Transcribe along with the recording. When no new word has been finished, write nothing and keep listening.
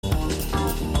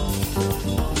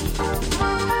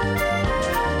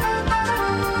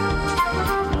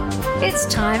It's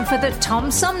time for the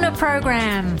Tom Sumner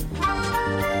Program.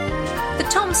 The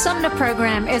Tom Sumner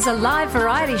Program is a live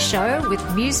variety show with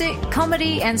music,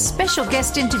 comedy, and special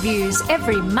guest interviews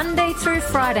every Monday through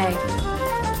Friday.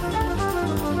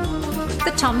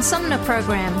 The Tom Sumner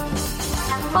Program.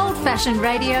 Old-fashioned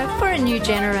radio for a new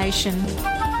generation.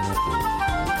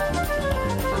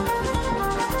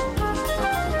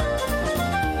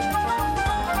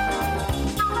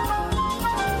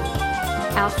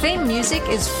 Our theme music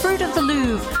is Fruit of the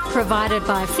Louvre, provided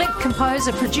by flick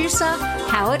composer-producer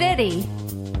Howard Eddy.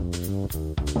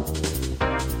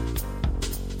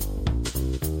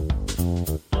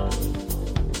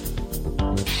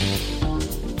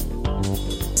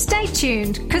 Stay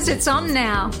tuned, because it's on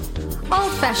now.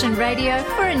 Old-fashioned radio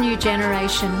for a new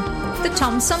generation. The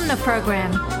Tom Sumner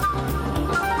Program.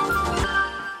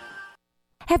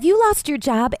 Have you lost your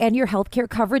job and your healthcare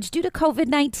coverage due to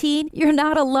COVID-19? You're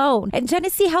not alone, and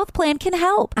Genesee Health Plan can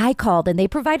help. I called and they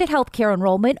provided healthcare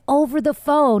enrollment over the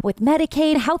phone with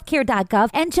Medicaid, healthcare.gov,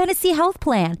 and Genesee Health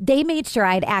Plan. They made sure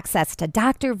I had access to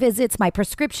doctor visits, my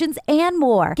prescriptions, and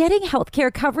more. Getting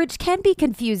healthcare coverage can be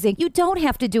confusing. You don't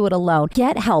have to do it alone.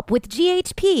 Get help with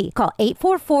GHP. Call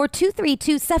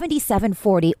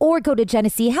 844-232-7740 or go to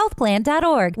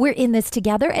GeneseeHealthPlan.org. We're in this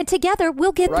together, and together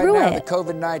we'll get through Right now, it. the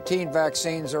COVID-19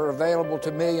 vaccines are available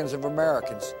to millions of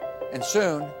Americans, and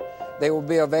soon they will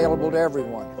be available to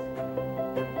everyone.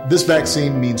 This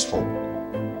vaccine means hope.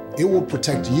 It will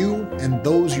protect you and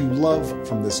those you love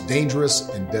from this dangerous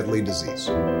and deadly disease.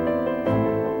 I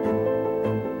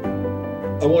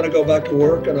want to go back to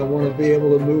work, and I want to be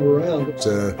able to move around.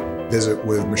 To visit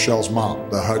with Michelle's mom,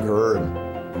 to hug her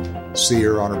and see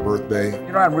her on her birthday. You know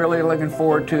what I'm really looking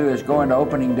forward to is going to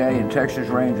opening day in Texas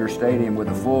Ranger Stadium with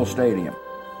a full stadium.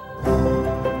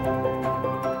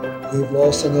 We've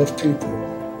lost enough people,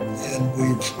 and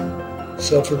we've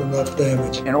suffered enough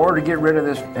damage. In order to get rid of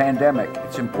this pandemic,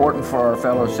 it's important for our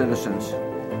fellow citizens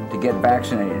to get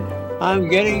vaccinated. I'm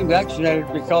getting vaccinated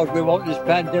because we want this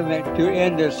pandemic to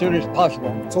end as soon as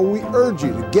possible. So we urge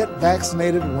you to get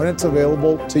vaccinated when it's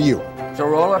available to you. So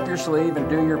roll up your sleeve and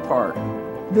do your part.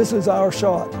 This is our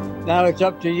shot. Now it's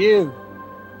up to you.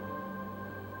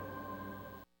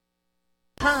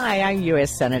 Hi, I'm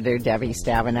U.S. Senator Debbie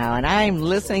Stabenow, and I'm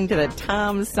listening to the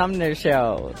Tom Sumner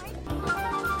Show.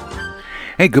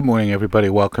 Hey, good morning, everybody.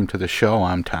 Welcome to the show.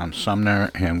 I'm Tom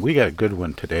Sumner, and we got a good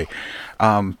one today.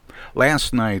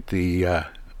 Last night, the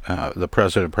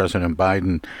President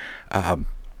Biden,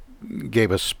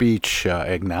 gave a speech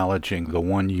acknowledging the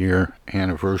one-year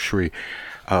anniversary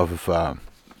of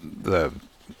the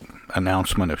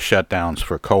announcement of shutdowns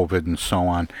for COVID and so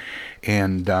on,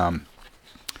 and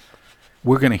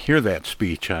we're going to hear that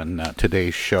speech on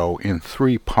today's show in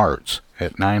three parts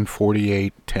at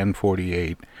 9:48,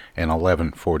 10:48, and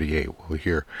 11:48. We'll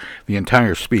hear the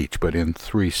entire speech, but in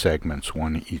three segments,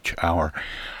 one each hour.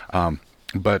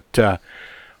 But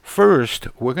first,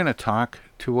 we're going to talk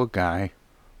to a guy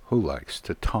who likes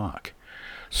to talk.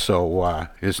 So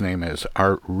his name is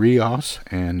Art Rios,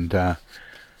 and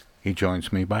he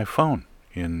joins me by phone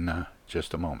in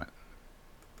just a moment.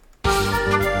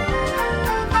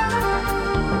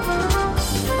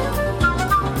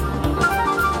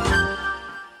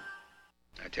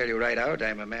 I tell you right out,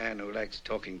 I'm a man who likes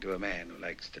talking to a man who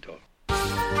likes to talk.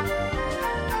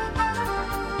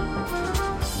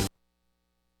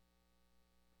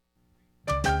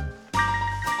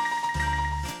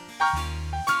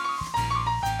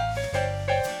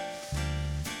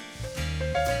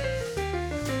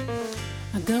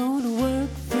 I go to work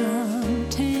from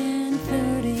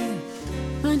 10:30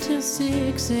 until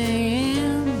 6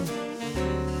 a.m.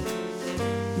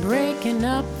 Breaking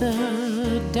up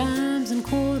the dimes and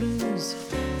quarters,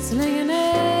 slinging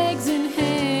eggs in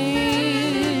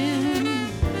ham,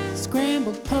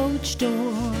 scrambled poached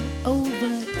or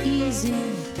over easy,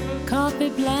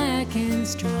 coffee black and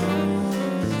strong,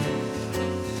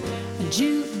 a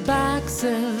jukebox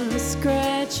of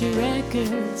scratchy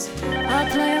records, I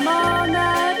play 'em all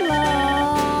night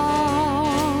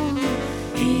long.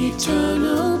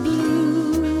 Eternal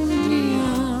blue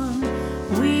neon,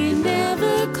 we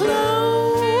never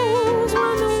close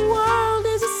when the world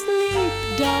is asleep.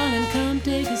 Darling, come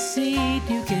take a seat.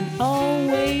 You can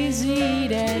always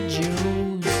eat at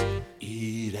Joe's.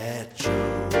 Eat at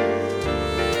Joe's.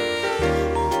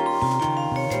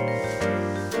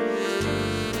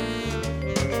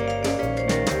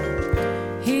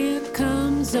 Here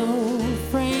comes old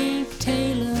Frank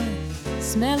Taylor,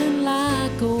 smelling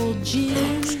like old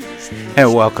gin.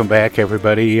 And welcome back,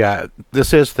 everybody.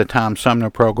 This is the Tom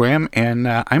Sumner Program, and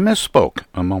I misspoke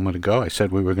a moment ago. I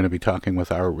said we were going to be talking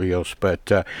with Art Rios,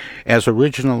 but as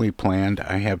originally planned,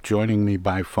 I have joining me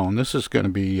by phone. This is going to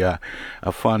be a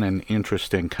fun and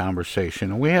interesting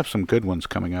conversation, and we have some good ones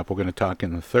coming up. We're going to talk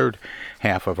in the third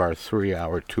half of our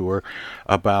 3-hour tour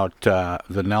about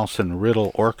the Nelson Riddle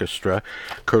Orchestra,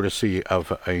 courtesy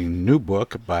of a new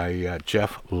book by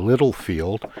Jeff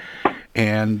Littlefield.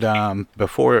 And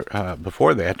before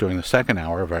that, during the second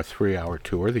hour of our 3-hour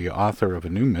tour, the author of a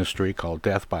new mystery called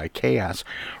Death by Chaos,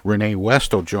 Renee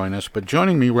West, will join us. But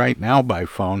joining me right now by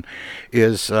phone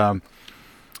is a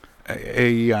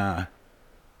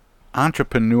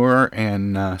entrepreneur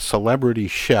and celebrity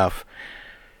chef,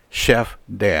 Chef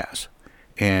Daz.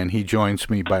 And he joins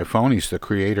me by phone. He's the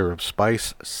creator of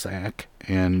Spice Sack.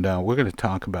 And we're going to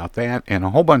talk about that and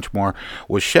a whole bunch more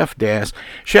with Chef Daz.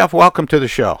 Chef, welcome to the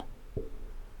show.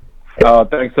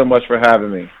 Thanks so much for having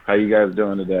me. How you guys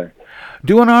doing today?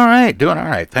 Doing all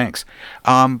right, thanks.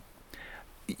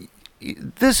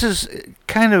 This is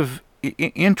kind of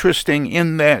interesting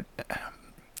in that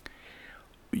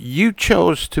you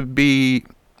chose to be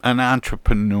an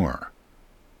entrepreneur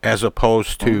as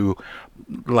opposed to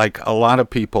like a lot of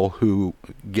people who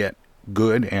get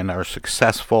good and are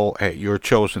successful at your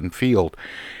chosen field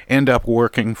end up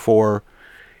working for,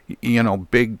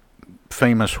 big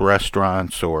famous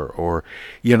restaurants or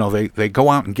they go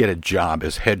out and get a job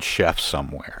as head chef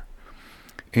somewhere,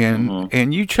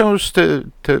 and you chose to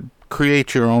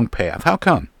create your own path. How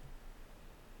come?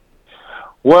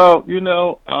 Well,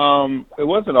 it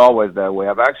wasn't always that way.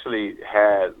 I've actually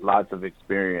had lots of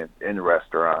experience in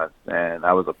restaurants, and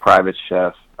I was a private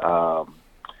chef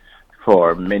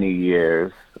for many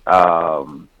years, but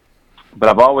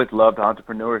I've always loved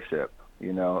entrepreneurship.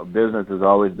 Business has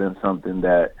always been something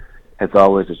that has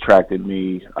always attracted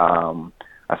me.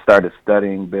 I started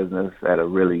studying business at a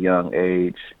really young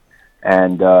age.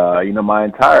 And, my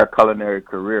entire culinary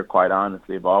career, quite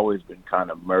honestly, I've always been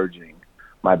kind of merging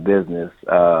my business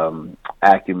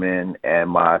acumen and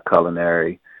my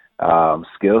culinary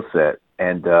skill set.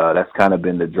 And that's kind of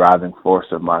been the driving force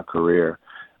of my career.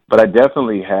 But I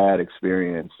definitely had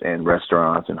experience in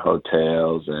restaurants and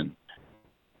hotels and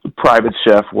private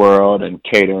chef world and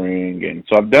catering, and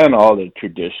so I've done all the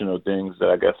traditional things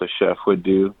that I guess a chef would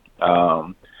do,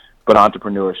 but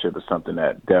entrepreneurship is something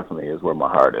that definitely is where my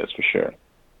heart is, for sure.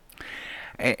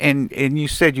 And you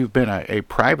said you've been a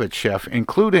private chef,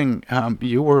 including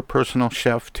you were a personal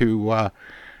chef to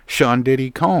Sean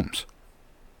Diddy Combs.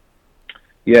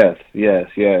 Yes.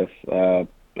 Sean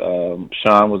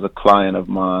was a client of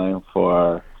mine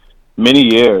for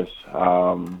many years.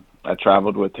 I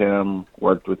traveled with him,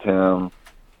 worked with him,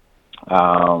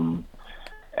 and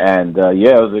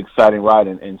it was an exciting ride.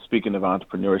 And speaking of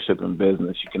entrepreneurship and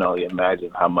business, you can only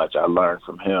imagine how much I learned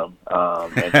from him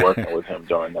and working with him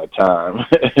during that time.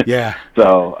 Yeah.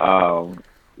 So,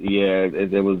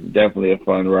 it was definitely a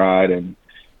fun ride, and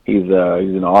he's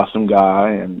an awesome guy,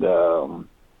 and I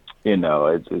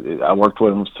worked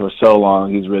with him for so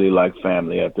long. He's really like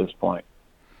family at this point.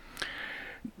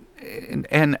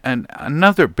 And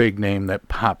another big name that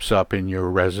pops up in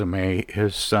your resume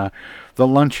is the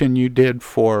luncheon you did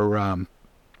for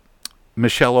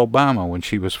Michelle Obama when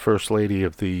she was First Lady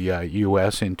of the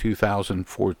U.S. in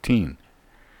 2014.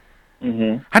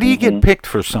 Mm-hmm. How do you get picked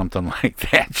for something like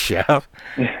that, Chef?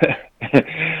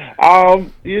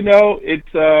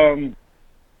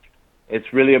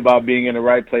 It's really about being in the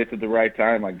right place at the right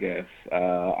time, I guess.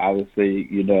 Obviously,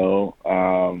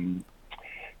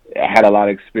 I had a lot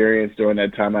of experience during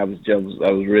that time. I was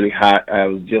really hot. I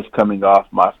was just coming off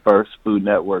my first Food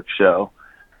Network show,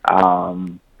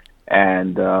 and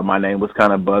my name was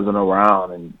kind of buzzing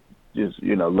around, and just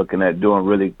looking at doing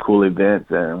really cool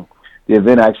events. And the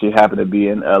event actually happened to be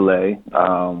in L.A.,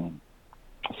 so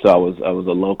I was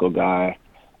a local guy,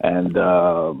 and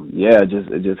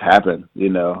it just happened.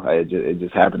 It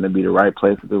just happened to be the right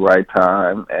place at the right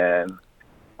time, and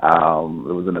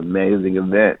it was an amazing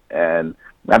event. And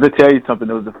I have to tell you something.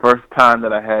 It was the first time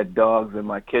that I had dogs in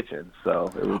my kitchen,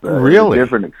 so it was a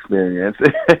different experience.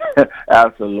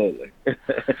 Absolutely,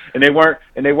 and they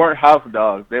weren't house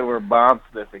dogs; they were bomb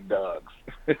sniffing dogs.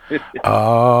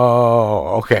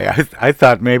 Oh, okay. I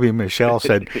thought maybe Michelle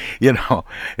said,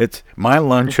 it's my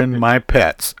luncheon, my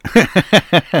pets.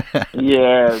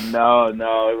 Yeah,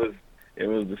 no, it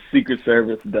was the Secret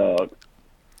Service dog.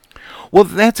 Well,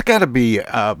 that's got to be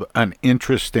an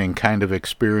interesting kind of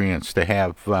experience to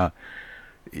have,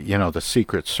 the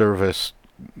Secret Service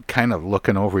kind of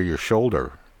looking over your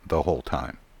shoulder the whole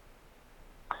time.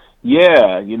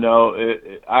 Yeah,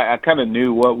 I kind of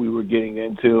knew what we were getting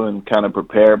into and kind of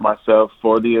prepared myself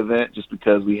for the event just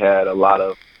because we had a lot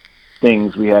of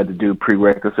things we had to do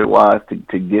prerequisite-wise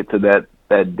to get to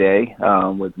that day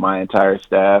with my entire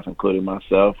staff, including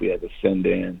myself. We had to send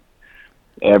in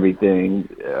everything,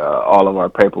 all of our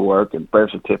paperwork and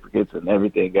birth certificates and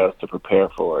everything else to prepare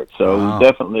for it. So it was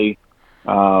definitely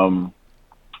an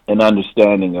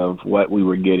understanding of what we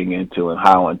were getting into and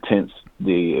how intense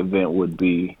the event would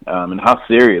be, and how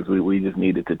serious we just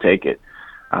needed to take it.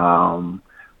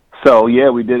 So yeah,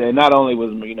 we did. And not only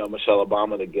was, Michelle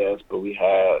Obama the guest, but we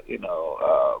had,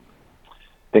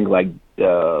 things like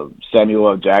Samuel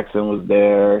L. Jackson was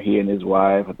there, he and his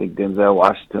wife. I think Denzel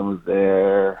Washington was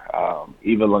there,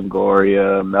 Eva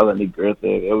Longoria, Melanie Griffith.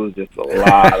 It was just a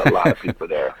lot of people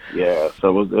there. Yeah,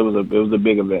 so it was a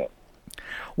big event.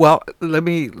 Well, let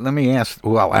me ask.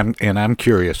 Well, I'm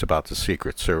curious about the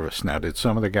Secret Service now. Did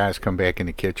some of the guys come back in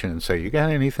the kitchen and say, "You got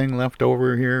anything left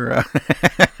over here?"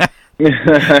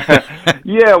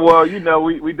 Yeah, well,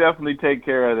 we definitely take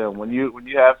care of them. When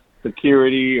you have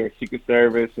security or Secret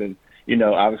Service, and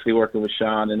obviously working with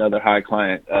Sean and other high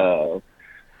profile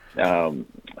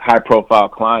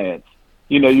clients.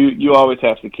 You always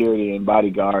have security and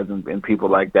bodyguards and people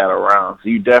like that around. So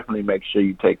you definitely make sure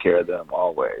you take care of them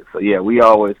always. So yeah, we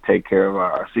always take care of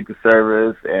our Secret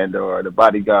Service or the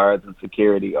bodyguards and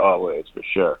security always, for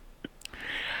sure.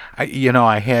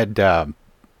 I had Darren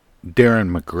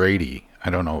McGrady. I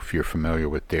don't know if you're familiar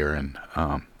with Darren,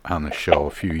 on the show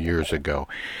a few years ago,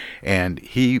 and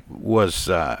he was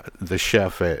the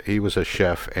chef. He was a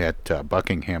chef at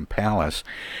Buckingham Palace,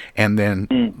 and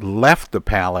then left the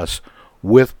palace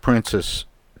with Princess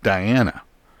Diana.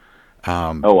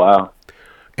 Oh wow!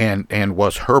 And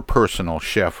was her personal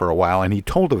chef for a while. And he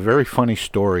told a very funny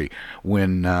story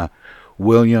when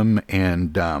William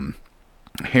and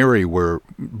Harry were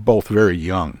both very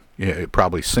young,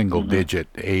 probably single-digit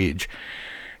age,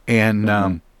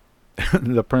 and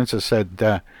the princess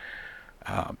said,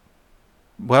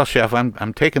 "Well, chef,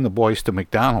 I'm taking the boys to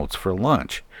McDonald's for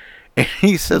lunch." And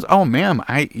he says, "Oh, ma'am,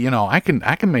 I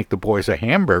can make the boys a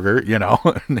hamburger,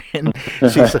 And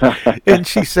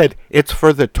she said, "It's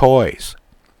for the toys."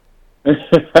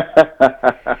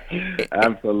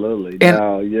 Absolutely. And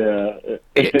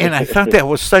I thought that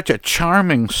was such a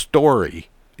charming story,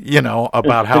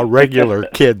 about how regular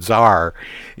kids are,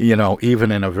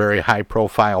 even in a very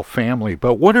high-profile family.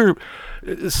 But what are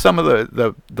some of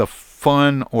the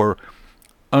fun or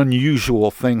unusual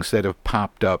things that have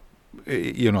popped up,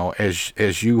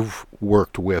 as you've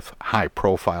worked with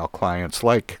high-profile clients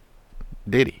like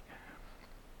Diddy?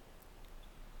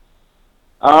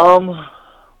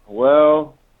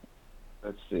 Well,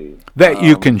 let's see. That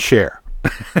you can share.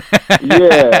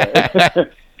 Yeah.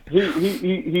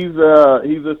 He's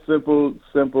a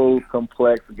simple,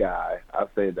 complex guy. I'll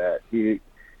say that. He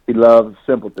loves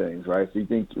simple things, right? So you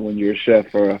think when you're a chef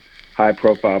for a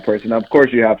high-profile person, of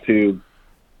course you have to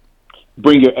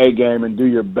bring your A game and do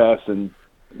your best and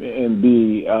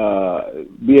be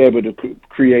able to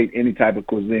create any type of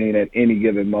cuisine at any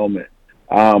given moment.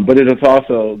 But it is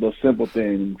also those simple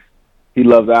things. He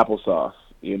loves applesauce.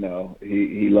 He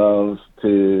loves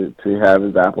to have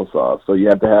his applesauce. So you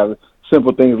have to have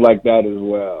simple things like that as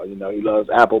well. He loves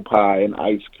apple pie and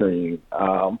ice cream.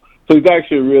 So he's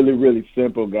actually a really, really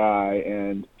simple guy,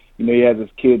 and he has his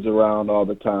kids around all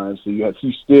the time. So you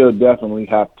still definitely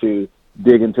have to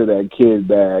dig into that kid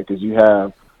bag, because you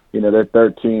have, they're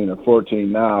 13 or 14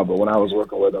 now, but when I was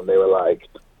working with them, they were like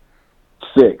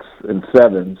 6 and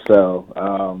 7. So,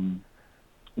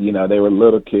 they were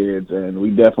little kids, and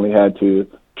we definitely had to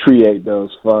create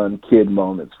those fun kid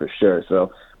moments for sure.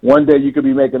 So one day you could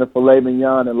be making a filet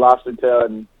mignon and lobster tail,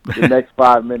 and the next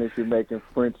 5 minutes you're making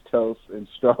French toast and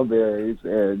strawberries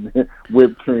and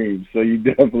whipped cream. So you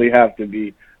definitely have to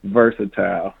be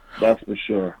versatile. That's for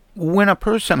sure. When a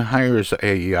person hires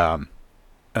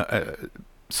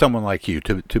someone like you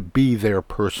to be their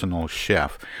personal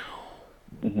chef,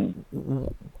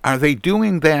 are they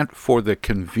doing that for the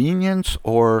convenience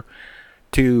or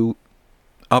to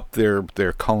up their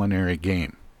culinary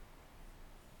game?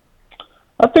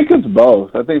 I think it's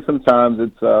both. I think sometimes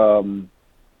it's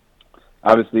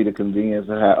obviously the convenience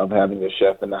of having a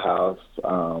chef in the house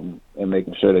and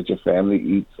making sure that your family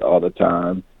eats all the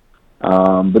time.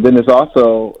 But then it's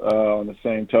also, on the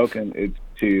same token, it's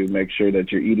to make sure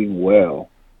that you're eating well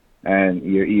and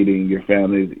your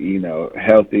family's,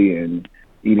 healthy and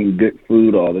eating good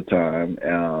food all the time.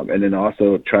 And then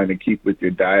also trying to keep with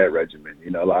your diet regimen.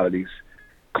 A lot of these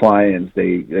clients,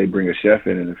 they bring a chef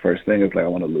in, and the first thing is like, I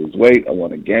want to lose weight, I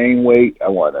want to gain weight, I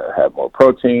want to have more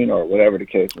protein, or whatever the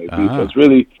case may be. So it's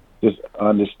really just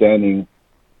understanding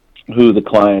who the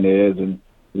client is and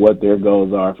what their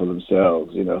goals are for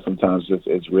themselves. You know, sometimes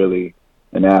it's really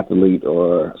an athlete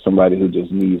or somebody who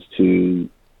just needs to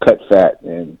cut fat.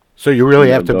 And so you really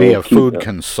have to be a food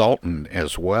consultant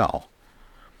as well.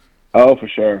 Oh, for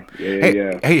sure.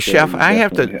 Yeah. Hey, Chef, I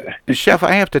have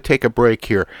to take a break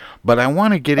here, but I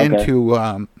want to get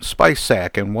into Spice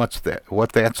Sack and what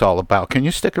that's all about. Can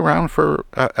you stick around for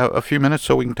a few minutes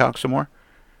so we can talk some more?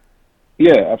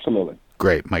 Yeah, absolutely.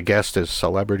 Great. My guest is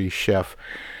celebrity chef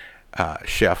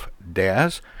Chef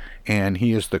Daz, and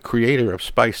he is the creator of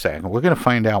Spice Sack. And we're going to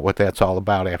find out what that's all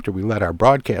about after we let our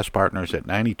broadcast partners at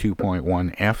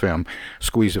 92.1 FM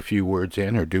squeeze a few words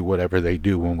in or do whatever they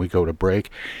do when we go to break.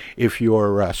 If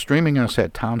you're streaming us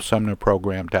at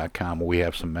TomSumnerProgram.com, we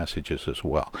have some messages as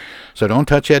well. So don't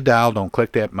touch that dial, don't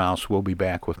click that mouse. We'll be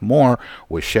back with more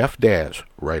with Chef Daz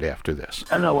right after this.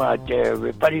 Hello out there,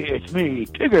 everybody. It's me,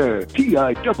 Tigger.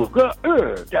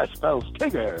 T-I-G-G-R. That spells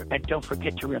Tigger. And don't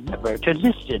forget to remember to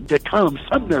listen to Tom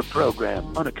Sumner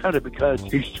Program on account of because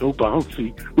he's so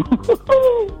bouncy.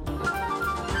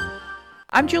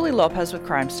 I'm Julie Lopez with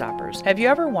Crime Stoppers. Have you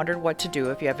ever wondered what to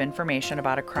do if you have information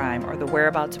about a crime or the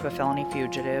whereabouts of a felony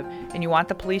fugitive and you want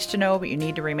the police to know but you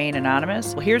need to remain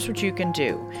anonymous? Well, here's what you can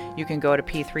do. You can go to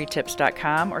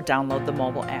p3tips.com or download the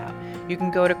mobile app. You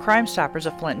can go to Crime Stoppers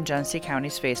of Flint and Genesee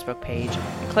County's Facebook page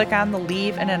and click on the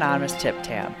Leave an Anonymous Tip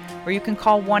tab, or you can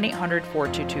call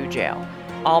 1-800-422-JAIL.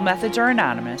 All methods are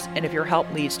anonymous, and if your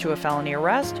help leads to a felony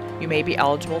arrest, you may be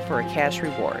eligible for a cash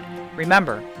reward.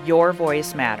 Remember, your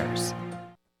voice matters.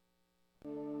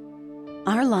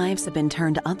 Our lives have been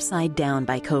turned upside down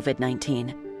by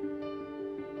COVID-19.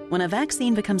 When a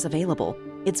vaccine becomes available,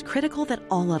 it's critical that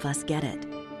all of us get it.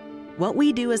 What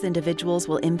we do as individuals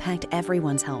will impact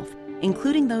everyone's health,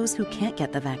 including those who can't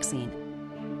get the vaccine.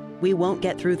 We won't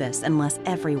get through this unless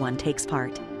everyone takes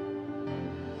part.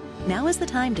 Now is the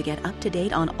time to get up to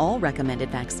date on all recommended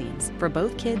vaccines for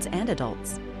both kids and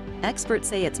adults. Experts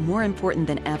say it's more important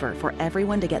than ever for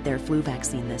everyone to get their flu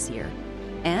vaccine this year.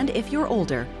 And if you're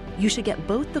older, you should get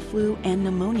both the flu and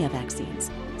pneumonia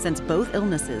vaccines, since both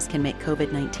illnesses can make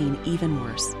COVID-19 even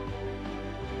worse.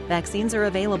 Vaccines are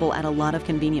available at a lot of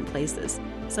convenient places,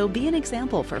 so be an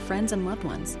example for friends and loved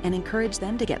ones and encourage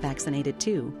them to get vaccinated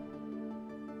too.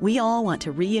 We all want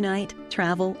to reunite,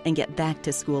 travel, and get back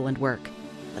to school and work.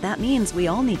 But that means we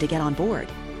all need to get on board.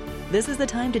 This is the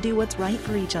time to do what's right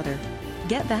for each other.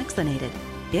 Get vaccinated.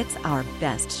 It's our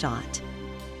best shot.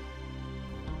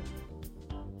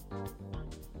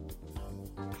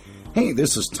 Hey,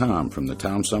 this is Tom from the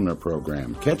Tom Sumner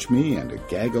Program. Catch me and a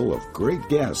gaggle of great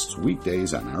guests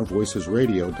weekdays on Our Voices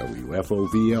Radio,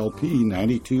 WFOVLP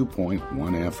 92.1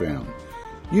 FM.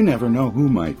 You never know who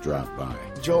might drop by.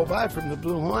 Joe By from the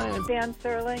Blue Hawaiian. Dan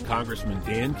Sterling. Congressman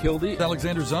Dan Kildee.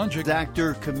 Alexander Zonjic.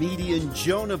 Actor, comedian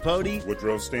Joe Napodi.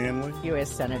 Woodrow Stanley.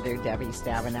 U.S. Senator Debbie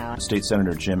Stabenow. State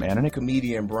Senator Jim Ananich.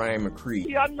 Comedian Brian McCree.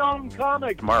 The unknown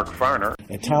comic. Mark Farner.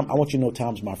 And Tom, I want you to know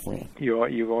Tom's my friend.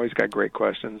 You've always got great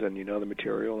questions, and you know the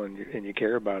material, and you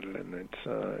care about it, and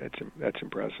that's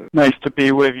impressive. Nice to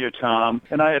be with you, Tom.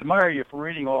 And I admire you for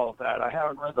reading all of that. I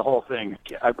haven't read the whole thing.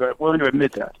 I'm willing to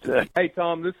admit that. Hey,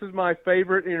 Tom, this is my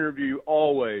favorite interview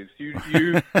always.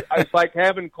 It's like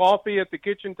having coffee at the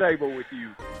kitchen table with you.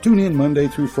 Tune in Monday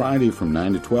through Friday from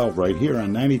 9 to 12 right here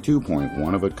on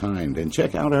 92.1 of a kind, and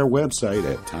check out our website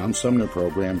at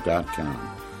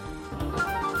TomSumnerProgram.com.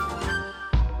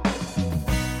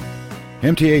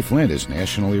 MTA Flint is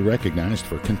nationally recognized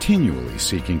for continually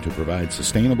seeking to provide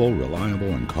sustainable, reliable,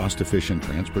 and cost-efficient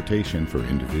transportation for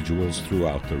individuals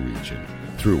throughout the region.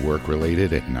 Through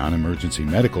work-related and non-emergency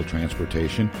medical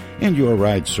transportation and Your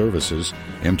Ride services,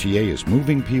 MTA is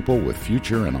moving people with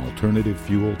future and alternative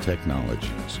fuel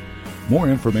technologies. More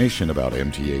information about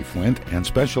MTA Flint and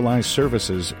specialized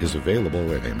services is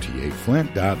available at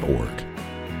mtaflint.org.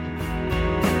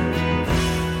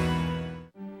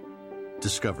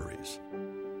 Discoveries.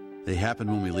 They happen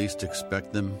when we least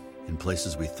expect them, in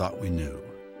places we thought we knew.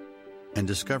 And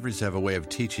discoveries have a way of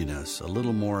teaching us a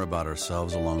little more about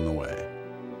ourselves along the way.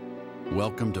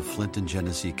 Welcome to Flint and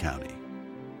Genesee County,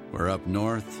 where up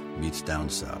north meets down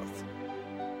south.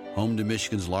 Home to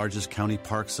Michigan's largest county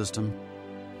park system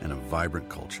and a vibrant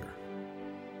culture.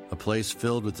 A place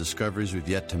filled with discoveries we've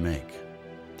yet to make,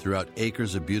 throughout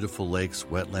acres of beautiful lakes,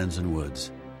 wetlands, and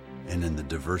woods, and in the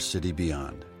diverse city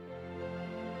beyond.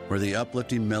 Where the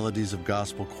uplifting melodies of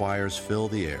gospel choirs fill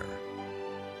the air,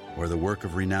 where the work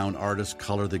of renowned artists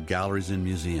color the galleries and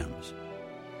museums,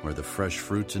 where the fresh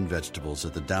fruits and vegetables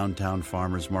at the downtown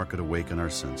farmers market awaken our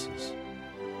senses,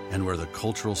 and where the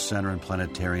cultural center and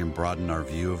planetarium broaden our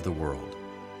view of the world.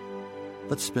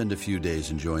 Let's spend a few days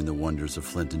enjoying the wonders of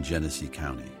Flint and Genesee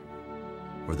County,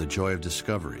 where the joy of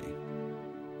discovery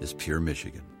is pure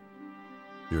Michigan.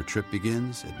 Your trip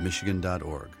begins at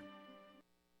Michigan.org.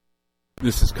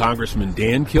 This is Congressman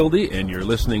Dan Kildee, and you're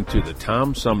listening to the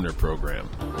Tom Sumner Program.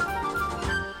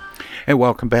 Hey,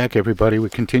 welcome back, everybody. We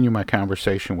continue my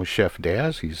conversation with Chef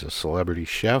Daz. He's a celebrity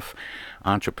chef,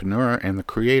 entrepreneur, and the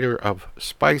creator of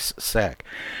Spice Sack.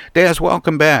 Daz,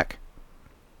 welcome back.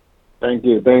 Thank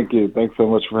you. Thanks so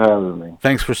much for having me.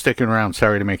 Thanks for sticking around.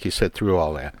 Sorry to make you sit through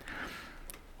all that.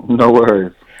 No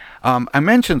worries. I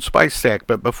mentioned Spice Sack,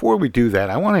 but before we do that,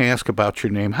 I want to ask about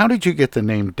your name. How did you get the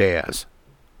name Daz?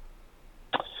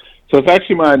 So it's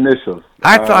actually my initials.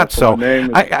 I thought so.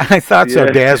 I thought so,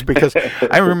 Yeah. Daz, because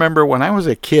I remember when I was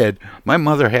a kid, my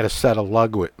mother had a set of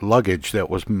luggage that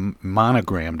was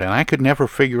monogrammed, and I could never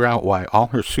figure out why all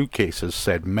her suitcases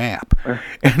said MAP,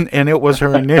 and it was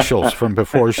her initials from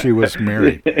before she was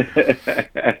married.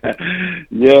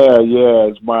 Yeah,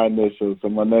 it's my initials. So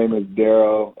my name is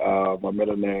Daryl. My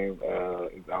middle name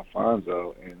is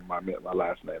Alfonso, and my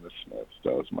last name is Smith.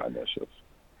 So it's my initials.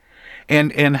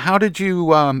 And how did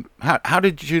you how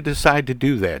did you decide to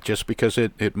do that? Just because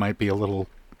it might be a little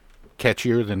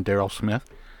catchier than Daryl Smith?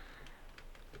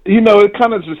 You know, it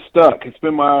kind of just stuck. It's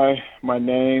been my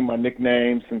name, my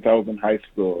nickname since I was in high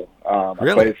school.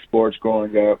 Really? I played sports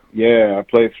growing up. Yeah, I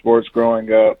played sports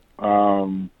growing up.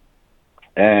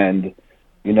 And,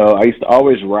 you know, I used to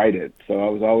always write it. So I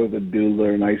was always a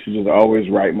doodler, and I used to just always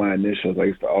write my initials. I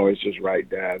used to always just write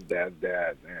Daz.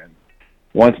 And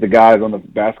once the guys on the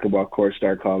basketball court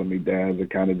started calling me Daz, it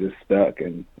kind of just stuck,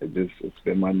 and it's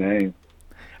been my name.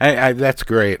 That's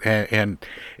great, and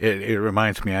it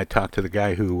reminds me. I talked to the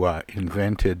guy who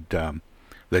invented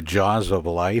the Jaws of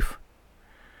Life,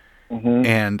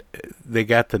 and they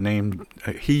got the name.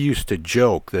 He used to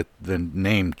joke that the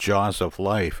name Jaws of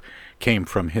Life came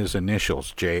from his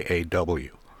initials,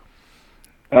 J-A-W.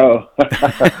 Oh,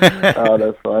 oh,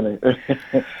 that's funny.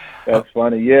 That's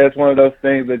funny. Yeah, it's one of those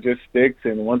things that just sticks.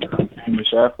 And once I became a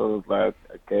chef, I was like,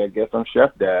 okay, I guess I'm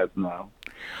Chef Daz now.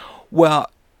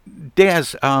 Well,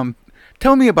 Daz,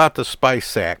 tell me about the Spice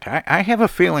Sack. I have a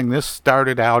feeling this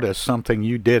started out as something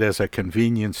you did as a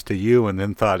convenience to you, and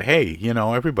then thought, hey, you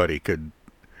know, everybody could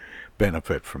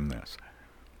benefit from this.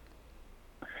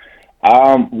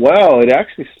 Well, it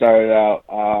actually started out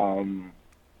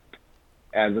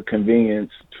as a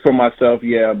convenience for myself,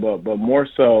 yeah, but more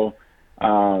so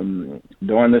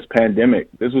during this pandemic.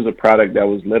 This was a product that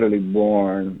was literally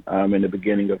born in the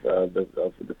beginning of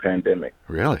the pandemic.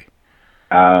 Really?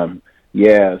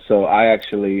 Yeah, so I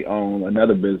actually own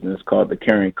another business called the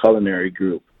Caring Culinary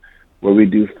Group, where we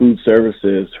do food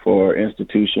services for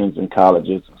institutions and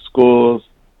colleges and schools,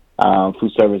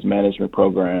 food service management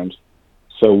programs.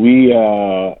 So we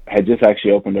had just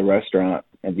actually opened a restaurant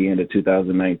at the end of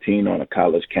 2019 on a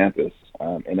college campus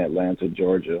in Atlanta,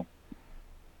 Georgia.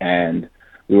 And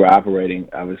we were operating,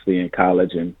 obviously, in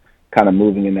college and kind of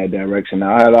moving in that direction.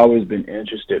 Now, I had always been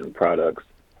interested in products,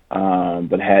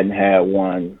 but hadn't had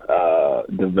one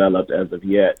developed as of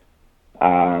yet.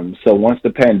 So once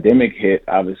the pandemic hit,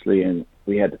 obviously, and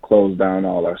we had to close down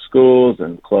all our schools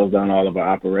and close down all of our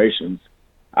operations,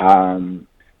 I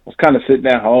was kind of sitting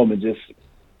at home and just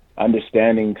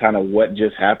understanding kind of what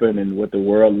just happened and what the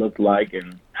world looked like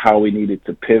and how we needed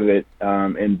to pivot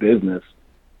in business.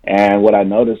 And what I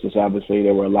noticed is obviously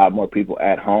there were a lot more people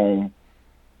at home.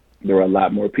 There were a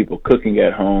lot more people cooking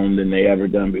at home than they ever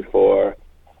done before.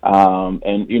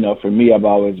 And, you know, for me, I've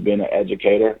always been an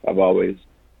educator. I've always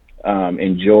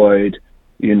enjoyed,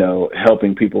 you know,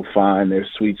 helping people find their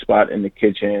sweet spot in the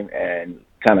kitchen and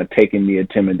kind of taking the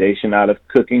intimidation out of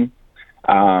cooking.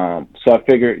 So I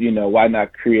figured, you know, why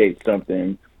not create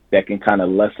something that can kind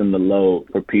of lessen the load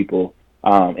for people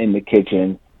in the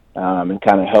kitchen and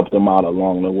kind of help them out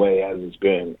along the way, as it's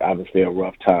been obviously a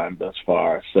rough time thus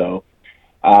far. So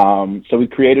we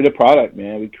created a product,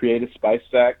 man. We created Spice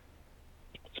Sack.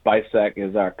 Spice Sack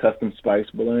is our custom spice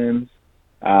blends.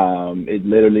 It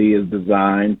literally is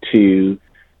designed to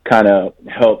kind of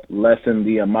help lessen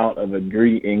the amount of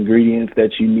ingredients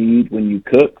that you need when you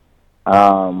cook.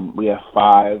 We have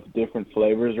 5 different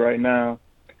flavors right now,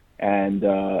 and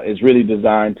it's really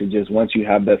designed to just, once you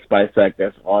have that Spice Sack,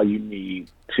 that's all you need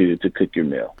to cook your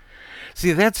meal.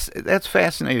 See, that's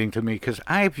fascinating to me, because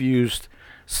I've used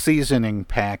seasoning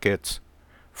packets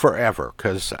forever,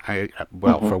 because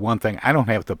for one thing, I don't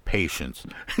have the patience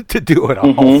to do it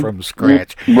all from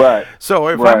scratch. Right. So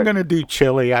if I'm going to do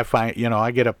chili, I find, you know,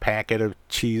 I get a packet of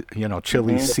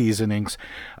chili seasonings,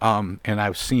 and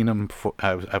I've seen them.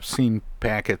 I've seen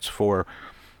packets for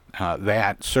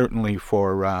that. Certainly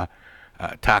for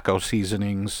taco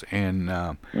seasonings, and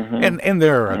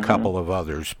there are a couple of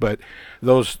others, but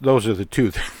those are the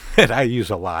two that I use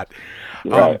a lot.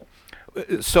 Right.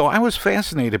 So I was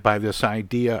fascinated by this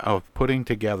idea of putting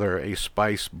together a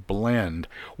spice blend.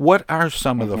 What are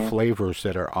some of the flavors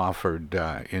that are offered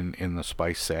in the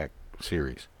Spice Sack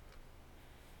series?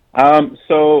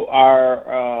 So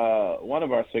our one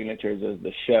of our signatures is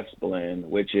the Chef's Blend,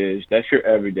 that's your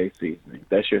everyday seasoning.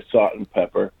 That's your salt and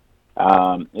pepper.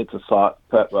 It's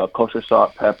a kosher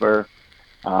salt, pepper.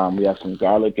 We have some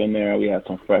garlic in there. We have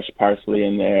some fresh parsley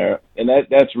in there, and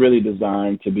that's really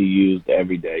designed to be used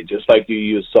every day. Just like you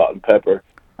use salt and pepper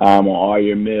on all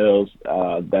your meals,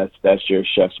 that's your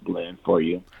Chef's Blend for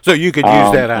you. So you could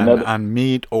use that on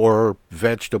meat or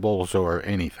vegetables or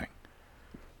anything.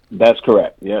 That's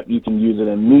correct. Yeah, you can use it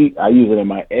in meat. I use it in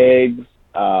my eggs.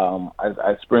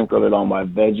 I sprinkle it on my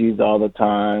veggies all the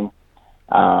time.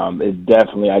 It's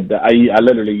definitely I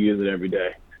literally use it every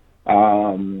day.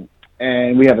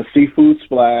 And we have a seafood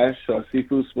splash. So a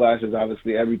seafood splash is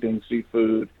obviously everything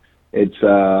seafood. It's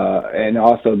and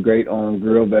also great on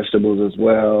grilled vegetables as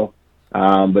well.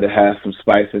 But it has some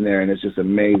spice in there, and it's just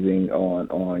amazing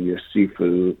on your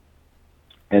seafood.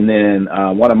 And then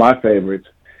one of my favorites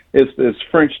is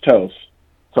French toast.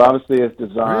 So obviously it's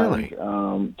designed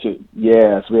so we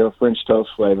have a French toast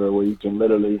flavor where you can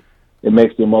literally, it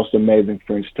makes the most amazing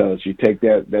French toast. You take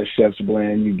that Chef's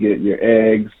Blend, you get your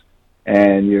eggs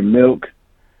and your milk,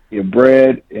 your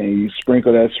bread, and you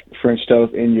sprinkle that French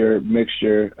toast in your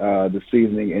mixture, the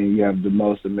seasoning, and you have the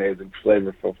most amazing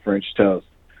flavor for French toast.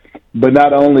 But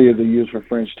not only is it used for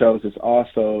French toast, it's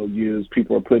also used,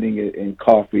 people are putting it in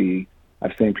coffee.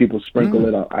 I've seen people sprinkle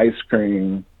it on ice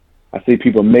cream. I see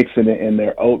people mixing it in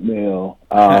their oatmeal.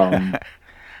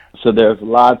 So there's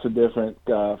lots of different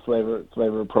flavor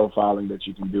profiling that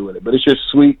you can do with it. But it's your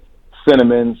sweet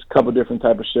cinnamons, a couple different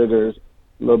type of sugars,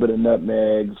 a little bit of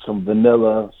nutmeg, some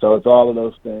vanilla. So it's all of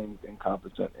those things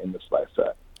encompassed in the Spice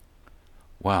Sack.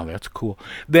 Wow, that's cool.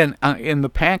 Then in the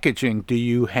packaging, do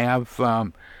you have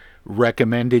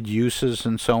recommended uses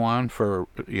and so on for,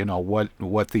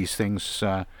 what these things,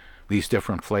 these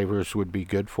different flavors would be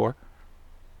good for?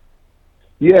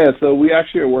 Yeah, so we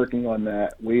actually are working on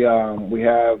that. We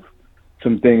have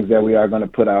some things that we are going to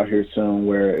put out here soon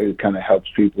where it kind of helps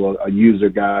people, a user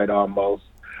guide almost.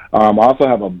 I also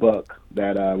have a book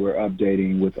that we're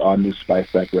updating with all new Spice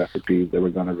Sack recipes that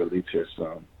we're going to release here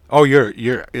soon. Oh,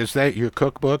 is that your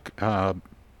cookbook?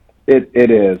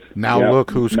 It is. Now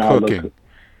Look Who's Cooking.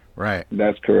 Right.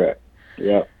 That's correct.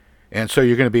 Yep. And so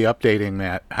you're going to be updating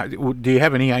that. Do you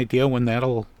have any idea when that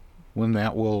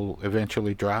will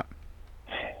eventually drop?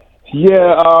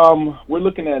 Yeah, we're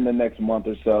looking at in the next month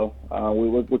or so.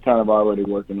 We're kind of already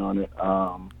working on it.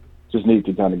 Just need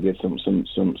to kind of get some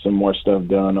more stuff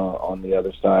done on the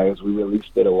other side. We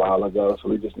released it a while ago, so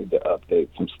we just need to update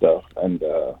some stuff. And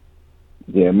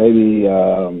maybe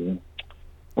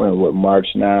we're March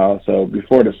now, so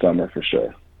before the summer for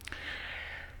sure.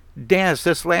 Daz,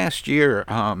 this last year,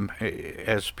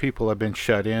 as people have been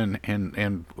shut in,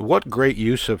 and what great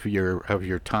use of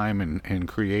your time and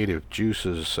creative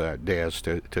juices, Daz,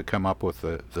 to come up with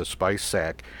the Spice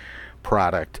Sack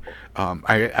product.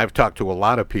 I've talked to a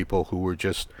lot of people who were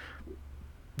just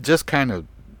kind of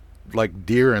like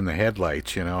deer in the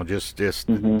headlights, just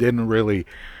didn't really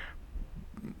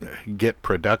get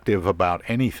productive about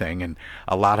anything, and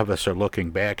a lot of us are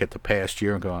looking back at the past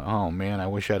year and going, oh man, I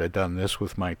wish I'd have done this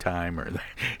with my time, or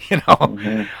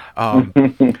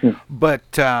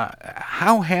but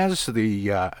how has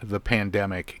the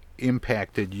pandemic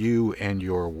impacted you and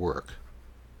your work?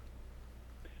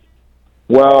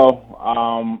 Well,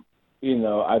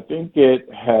 I think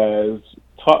it has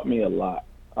taught me a lot.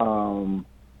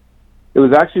 It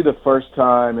was actually the first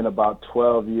time in about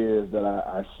 12 years that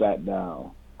I sat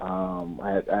down.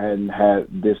 I hadn't had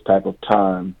this type of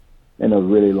time in a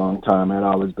really long time. I had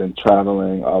always been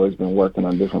traveling, always been working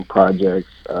on different projects,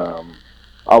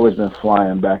 always been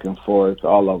flying back and forth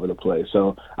all over the place.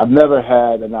 So I've never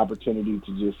had an opportunity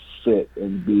to just sit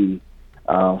and be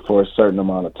for a certain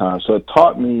amount of time. So it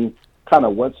taught me kind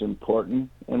of what's important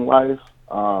in life.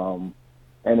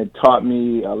 And it taught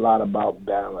me a lot about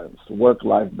balance,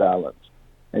 work-life balance,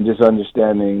 and just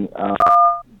understanding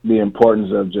the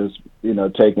importance of just,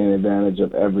 taking advantage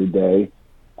of every day.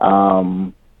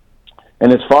 And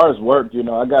as far as work,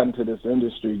 I got into this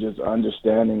industry just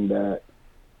understanding that,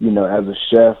 as a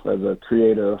chef, as a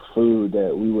creator of food,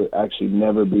 that we would actually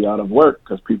never be out of work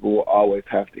because people will always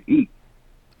have to eat.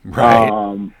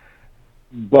 Right.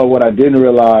 But what I didn't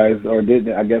realize, or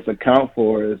didn't, I guess, account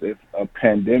for, is if a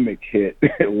pandemic hit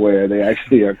where they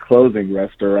actually are closing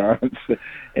restaurants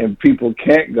and people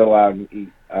can't go out and eat.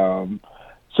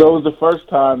 So it was the first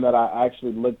time that I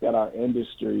actually looked at our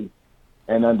industry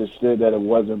and understood that it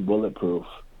wasn't bulletproof,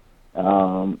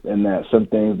 and that some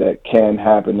things that can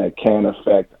happen that can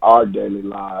affect our daily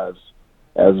lives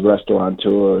as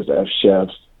restaurateurs, as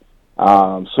chefs.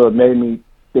 So it made me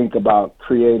think about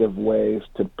creative ways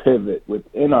to pivot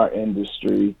within our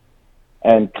industry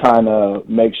and kind of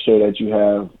make sure that you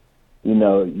have, you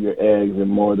know, your eggs in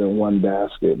more than one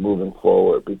basket moving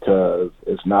forward, because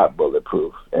it's not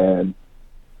bulletproof and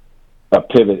a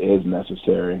pivot is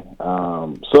necessary.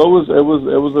 So it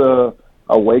was a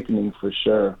awakening for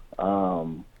sure,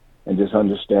 and just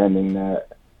understanding that,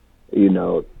 you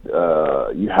know,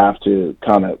 you have to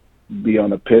kind of be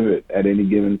on a pivot at any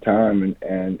given time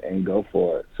and go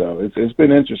for it. So it's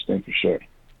been interesting for sure.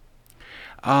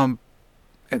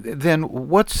 Then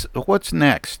what's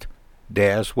next,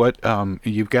 Daz? What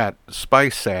you've got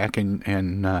Spice Sack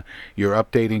and you're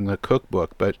updating the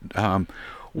cookbook, but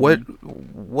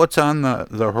what's on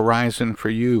the horizon for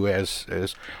you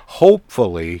as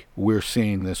hopefully we're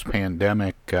seeing this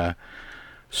pandemic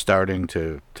starting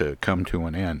to come to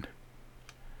an end?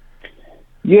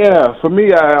 Yeah, for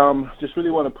me, I just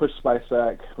really want to push Spice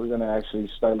Sack. We're going to actually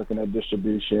start looking at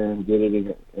distribution, get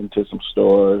it into some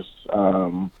stores,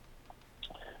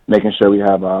 making sure we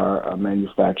have our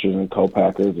manufacturers and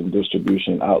co-packers and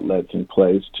distribution outlets in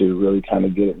place to really kind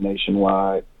of get it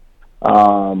nationwide.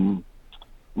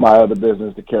 My other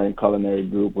business, the Caring Culinary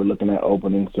Group, we're looking at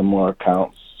opening some more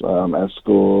accounts as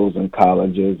schools and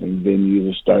colleges and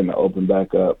venues are starting to open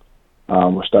back up.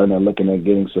 We're starting to looking at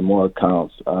getting some more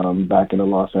accounts back in the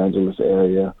Los Angeles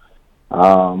area.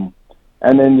 And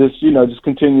then just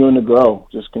continuing to grow,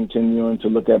 just continuing to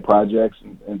look at projects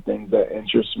and things that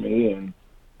interest me and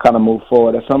kind of move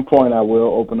forward. At some point, I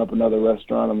will open up another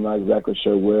restaurant. I'm not exactly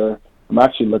sure where. I'm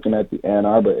actually looking at the Ann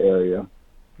Arbor area.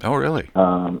 Oh, really?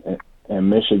 In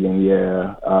Michigan,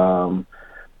 yeah.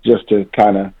 Just to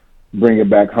kind of bring it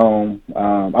back home.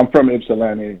 I'm from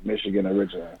Ypsilanti, Michigan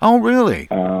originally. Oh, really?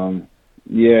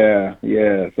 Yeah.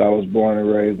 So I was born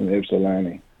and raised in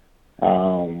Ypsilanti.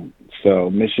 So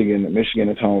Michigan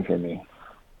is home for me.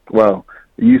 Well,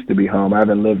 it used to be home. I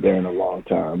haven't lived there in a long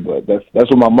time, but that's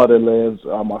where my mother lives.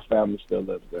 My family still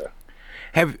lives there.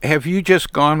 Have you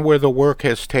just gone where the work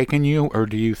has taken you, or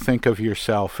do you think of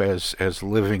yourself as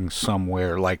living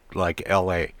somewhere like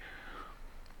L.A.?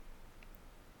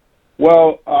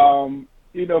 Well,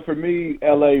 for me,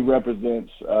 L.A.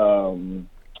 represents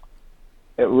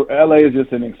LA is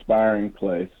just an inspiring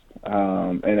place.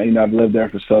 And I've lived there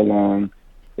for so long.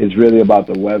 It's really about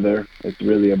the weather. It's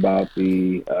really about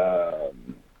the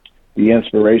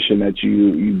inspiration that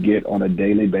you get on a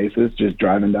daily basis. Just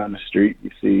driving down the street,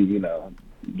 you see,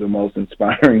 the most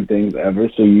inspiring things ever.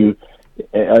 So you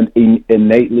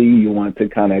innately you want to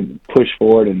kind of push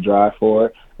forward and drive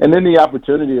forward. And then the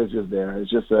opportunity is just there.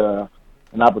 It's just an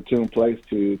opportune place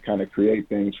to kind of create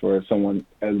things for someone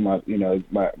as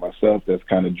myself that's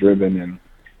kind of driven and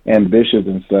ambitious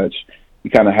and such. You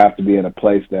kind of have to be in a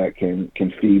place that can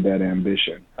feed that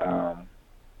ambition.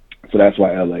 So that's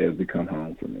why LA has become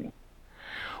home for me.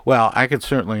 Well, I could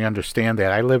certainly understand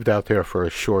that. I lived out there for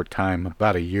a short time,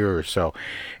 about a year or so.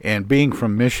 And being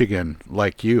from Michigan,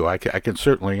 like you, I can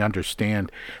certainly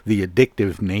understand the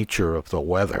addictive nature of the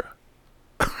weather.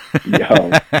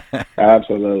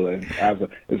 Absolutely.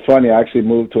 It's funny, I actually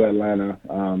moved to Atlanta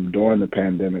during the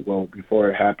pandemic, well, before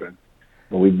it happened.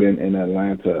 But we've been in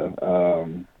Atlanta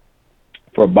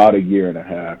for about a year and a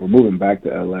half. We're moving back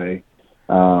to L.A.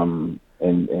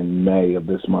 In May of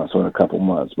this month, so in a couple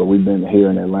months. But we've been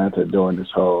here in Atlanta during this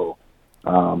whole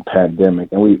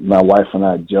pandemic. And my wife and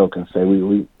I joke and say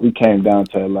we came down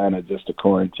to Atlanta just to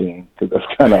quarantine, because that's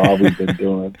kind of all we've been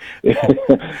doing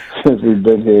since we've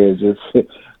been here, just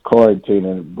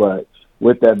quarantining. But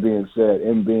with that being said,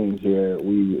 in being here,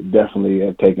 we definitely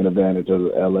have taken advantage of the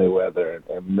LA weather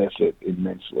and miss it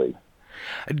immensely.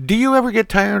 Do you ever get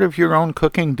tired of your own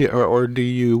cooking, or do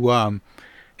you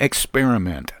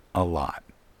experiment a lot?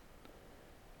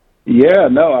 Yeah,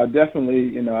 no, I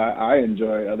definitely, I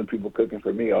enjoy other people cooking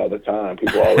for me all the time.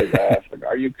 People always ask, like,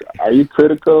 are you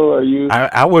critical? Are you?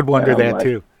 I would wonder that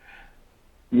too.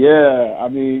 Yeah, I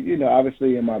mean,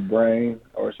 obviously in my brain,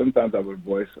 or sometimes I would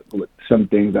voice some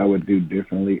things I would do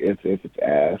differently if it's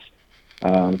asked.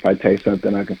 If I taste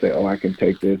something, I can say, I can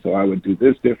take this, or I would do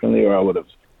this differently, or I would have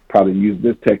probably used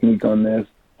this technique on this.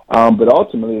 But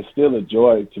ultimately, it's still a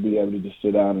joy to be able to just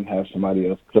sit down and have somebody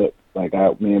else cook. Like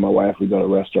me and my wife, we go to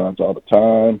restaurants all the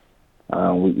time.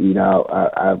 We eat out.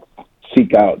 I've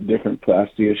seek out different. I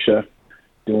see a chef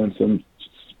doing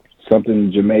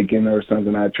something Jamaican or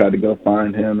something, I try to go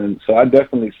find him, and so I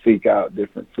definitely seek out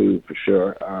different food for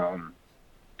sure.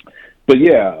 But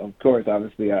yeah, of course,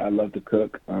 obviously, I love to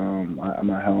cook. I'm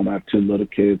at home. I have 2 little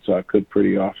kids, so I cook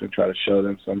pretty often. Try to show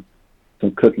them some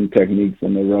cooking techniques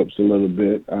on the ropes a little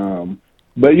bit.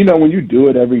 But when you do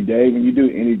it every day, when you do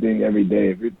anything every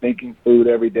day, if you're thinking food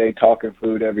every day, talking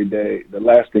food every day, the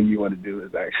last thing you want to do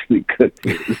is actually cook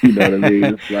it. You know what I mean?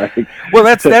 It's like, well,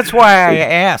 that's why I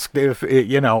asked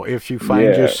if you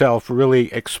find yourself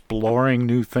really exploring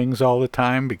new things all the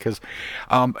time, because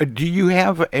do you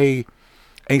have a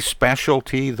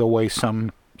specialty the way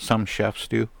some chefs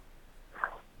do?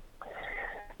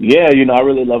 Yeah, I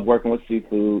really love working with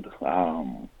seafood.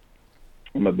 I'm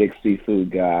a big seafood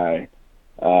guy.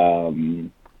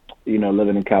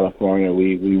 Living in California,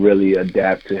 we really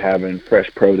adapt to having fresh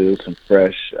produce and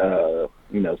fresh,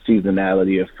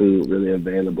 seasonality of food really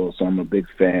available. So I'm a big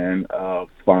fan of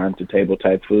farm to table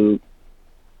type food.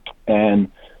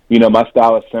 And, my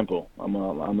style is simple. I'm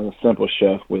a simple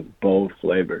chef with bold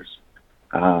flavors.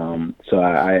 So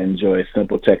I enjoy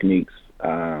simple techniques,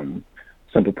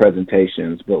 simple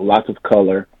presentations, but lots of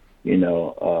color. I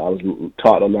was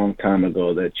taught a long time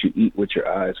ago that you eat with your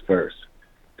eyes first.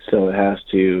 So it has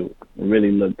to really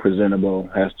look presentable,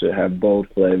 has to have bold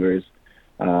flavors,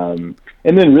 and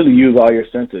then really use all your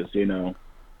senses. You're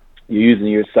using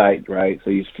your sight, right? So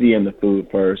you're seeing the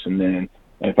food first, and then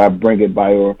if I bring it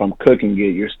by, or if I'm cooking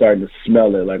it, you're starting to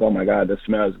smell it, like, oh my God, that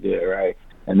smells good, right?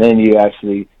 And then you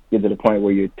actually get to the point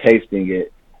where you're tasting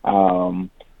it. So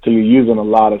you're using a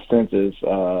lot of senses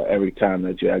every time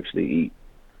that you actually eat.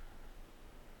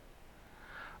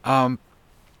 Are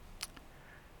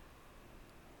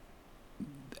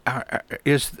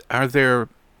there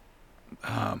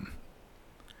well,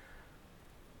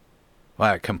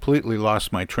 I completely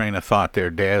lost my train of thought there,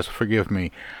 Daz. Forgive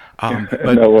me.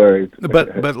 But, no worries.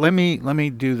 but let me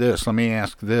do this. Let me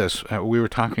ask this. We were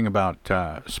talking about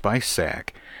Spice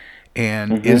Sack,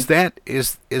 and is that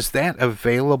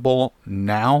available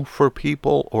now for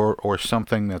people, or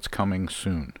something that's coming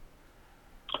soon?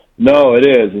 No, it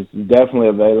is. It's definitely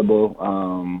available.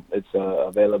 It's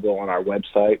available on our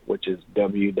website, which is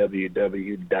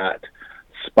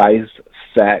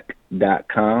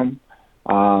www.spicesack.com.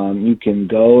 You can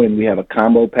go, and we have a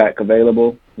combo pack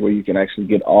available where you can actually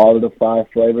get all of the 5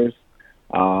 flavors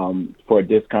for a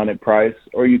discounted price,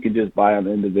 or you can just buy them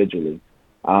individually,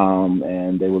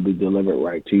 and they will be delivered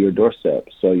right to your doorstep.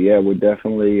 So, yeah, we're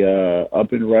definitely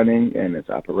up and running, and it's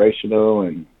operational,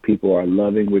 and people are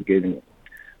loving. We're getting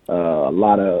a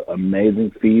lot of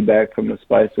amazing feedback from the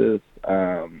spices.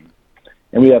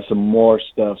 And we have some more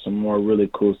really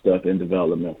cool stuff in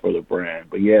development for the brand.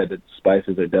 But yeah, the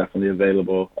spices are definitely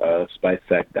available,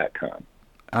 spicesack.com.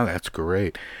 Oh, that's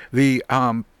great. Is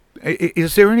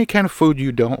there any kind of food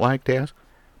you don't like, Daz?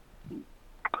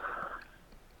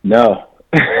 No.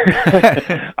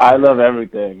 I love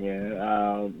everything,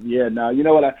 man. You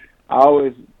know what? I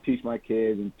always teach my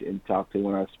kids and talk to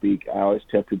when I speak. I always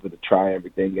tell people to try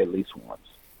everything at least once.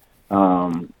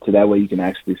 So that way you can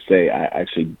actually say, I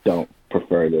actually don't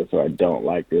prefer this, or I don't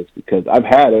like this, because I've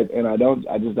had it and I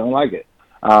just don't like it.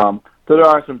 So there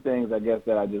are some things, I guess,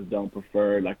 that I just don't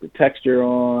prefer, like the texture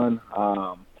on,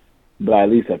 but at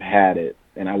least I've had it,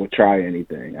 and I would try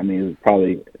anything. I mean, it's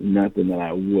probably nothing that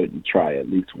I wouldn't try at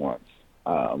least once.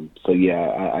 So yeah,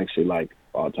 I actually like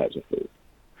all types of food.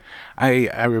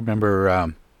 I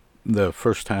remember the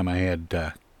first time I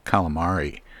had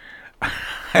calamari.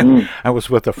 I was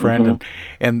with a friend,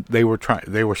 and they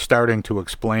were starting to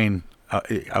explain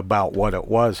about what it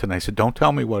was, and I said, "Don't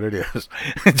tell me what it is.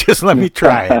 Just let me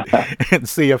try it and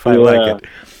see if I like it."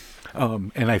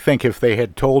 And I think if they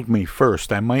had told me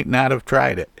first, I might not have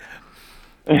tried it.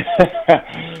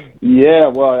 Yeah,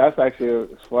 well, that's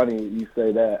actually, it's funny you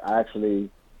say that. I actually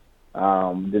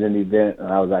did an event,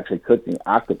 and I was actually cooking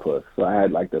octopus. So I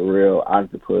had like the real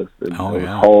octopus, and it was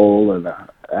whole, and I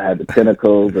had the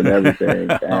tentacles and everything.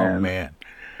 And man,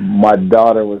 my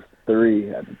daughter was 3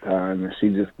 at the time, and she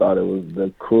just thought it was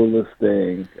the coolest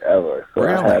thing ever. So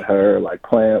really? I had her like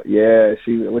playing. Yeah,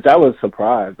 which I was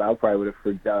surprised. I probably would have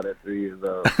freaked out at 3 years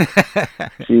old.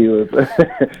 She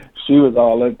was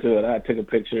all into it. I took a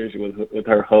picture. She was with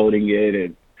her holding it,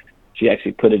 and she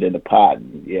actually put it in the pot.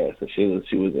 And yeah, so she was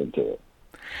into it.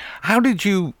 How did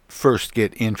you first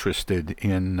get interested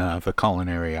in the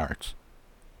culinary arts?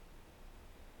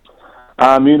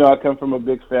 I come from a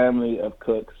big family of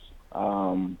cooks.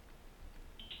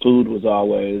 Food was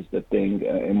always the thing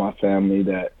in my family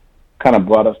that kind of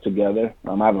brought us together.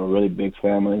 I have a really big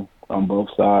family on both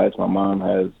sides. My mom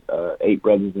has 8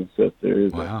 brothers and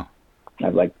sisters. Wow. I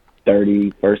have like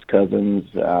 30 first cousins.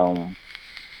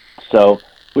 So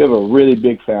we have a really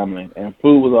big family, and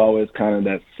food was always kind of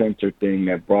that center thing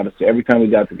that brought us. Every time we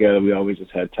got together, we always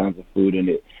just had tons of food, and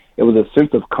it was a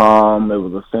sense of calm. It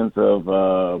was a sense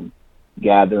of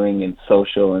gathering and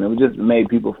social, and it just made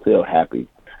people feel happy.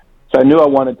 So I knew I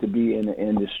wanted to be in an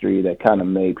industry that kind of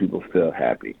made people feel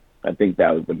happy. I think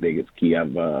that was the biggest key.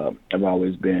 I've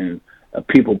always been a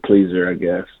people pleaser, I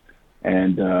guess,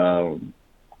 and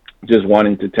just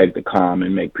wanting to take the calm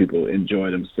and make people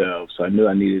enjoy themselves. So I knew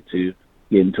I needed to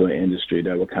get into an industry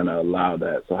that would kind of allow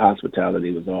that. So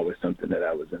hospitality was always something that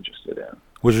I was interested in.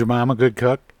 Was your mom a good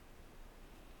cook?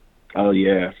 Oh,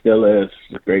 yeah, still is.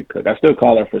 She's a great cook. I still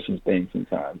call her for some things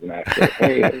sometimes and ask her,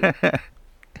 hey,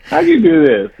 how do you do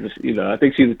this? You know, I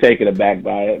think she's taken aback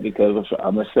by it because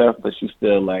I'm a chef, but she's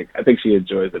still I think she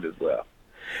enjoys it as well.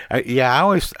 I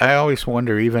always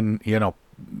wonder, even,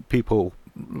 people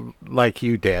like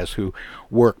you, Daz, who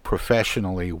work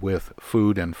professionally with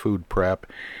food and food prep,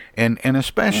 and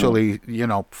especially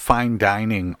fine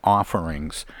dining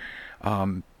offerings.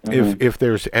 If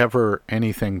there's ever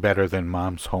anything better than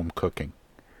Mom's home cooking.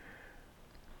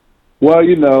 Well,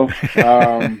 no.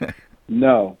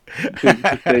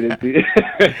 To say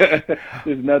that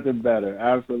there's nothing better.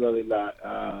 Absolutely not.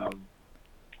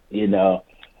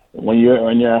 When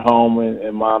you're at home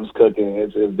and Mom's cooking,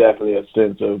 it's definitely a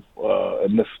sense of a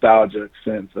nostalgic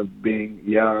sense of being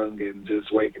young and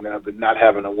just waking up and not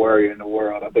having a worry in the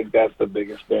world. I think that's the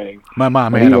biggest thing. My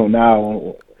mom had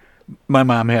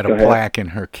a plaque in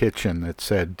her kitchen that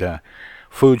said,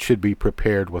 "Food should be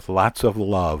prepared with lots of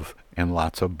love and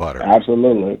lots of butter."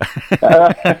 Absolutely.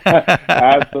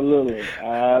 Absolutely.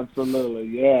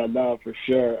 Yeah, no, for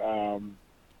sure.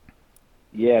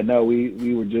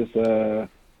 We were just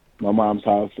my mom's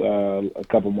house a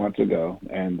couple months ago,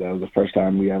 and it was the first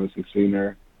time we haven't seen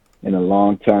her in a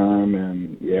long time.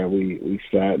 And we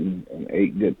sat and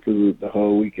ate good food the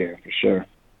whole weekend for sure.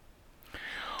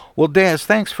 Well, Daz,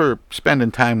 thanks for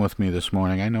spending time with me this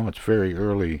morning. I know it's very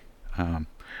early.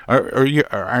 Are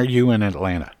you in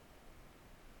Atlanta?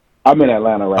 I'm in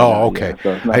Atlanta right now. Oh, okay. Yeah,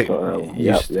 so it's not so early.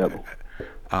 Yep.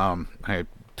 I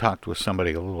talked with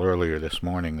somebody a little earlier this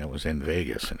morning that was in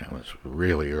Vegas, and it was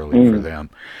really early for them.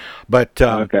 But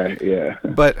okay, yeah.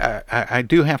 But I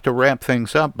do have to wrap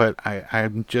things up. But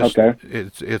I'm just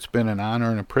it's been an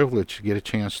honor and a privilege to get a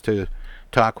chance to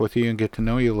talk with you and get to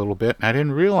know you a little bit. I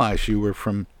didn't realize you were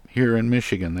from here in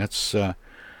Michigan. That's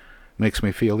makes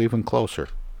me feel even closer.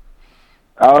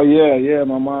 Oh, yeah.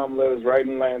 My mom lives right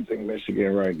in Lansing,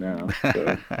 Michigan right now.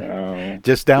 So,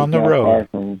 just down the road.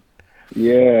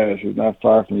 She's not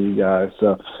far from you guys.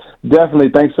 So definitely,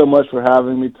 thanks so much for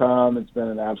having me, Tom. It's been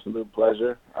an absolute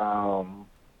pleasure.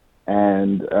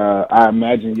 And I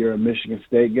imagine you're a Michigan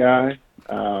State guy.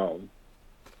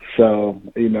 So,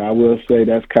 I will say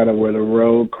that's kind of where the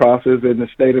road crosses in the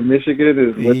state of Michigan,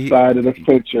 is which side of the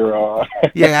fence you're on.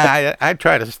 Yeah, I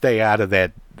try to stay out of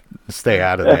that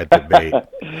debate.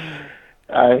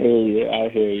 I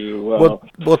hear you.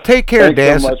 Well, take care,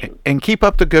 Daz, and keep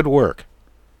up the good work.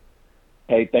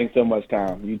 Hey, thanks so much,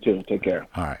 Tom. You too. Take care.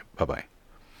 All right. Bye-bye.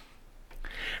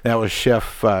 That was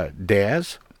Chef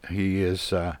Daz. He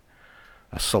is a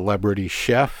celebrity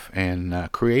chef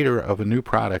and creator of a new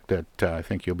product that I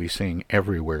think you'll be seeing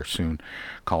everywhere soon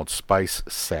called Spice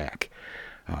Sack.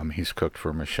 He's cooked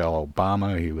for Michelle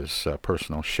Obama. He was a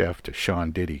personal chef to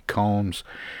Sean Diddy Combs.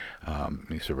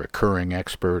 He's a recurring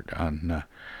expert on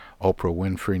Oprah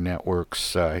Winfrey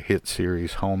Network's hit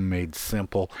series Homemade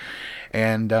Simple.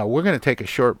 And we're going to take a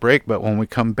short break, but when we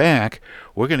come back,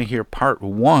 we're going to hear part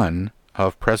 1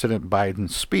 of President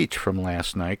Biden's speech from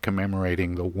last night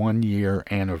commemorating the 1-year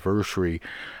anniversary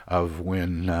of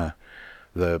when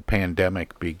the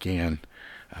pandemic began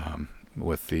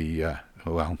with the,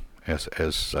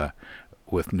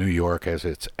 with New York as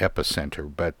its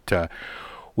epicenter. But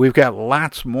we've got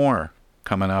lots more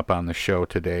coming up on the show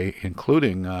today,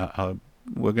 including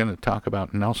we're going to talk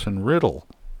about Nelson Riddle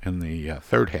in the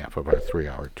third half of our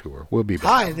 3-hour tour. We'll be back.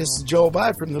 Hi, this is Joe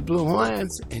By from the Blue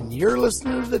Hawaiians, and you're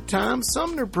listening to the Tom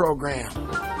Sumner Program.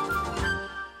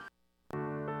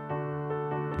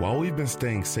 While we've been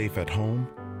staying safe at home,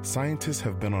 scientists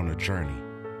have been on a journey.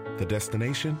 The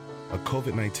destination? A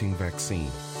COVID-19 vaccine.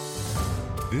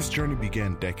 This journey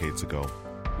began decades ago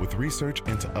with research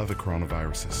into other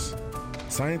coronaviruses.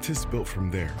 Scientists built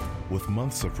from there with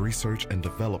months of research and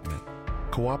development,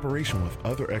 cooperation with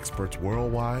other experts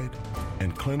worldwide,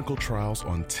 and clinical trials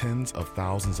on tens of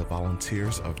thousands of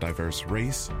volunteers of diverse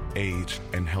race, age,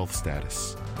 and health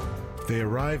status. They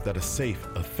arrived at a safe,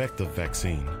 effective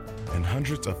vaccine, and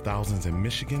hundreds of thousands in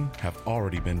Michigan have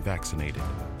already been vaccinated.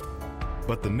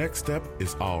 But the next step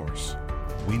is ours.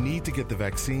 We need to get the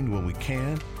vaccine when we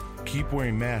can, keep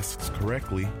wearing masks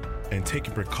correctly, and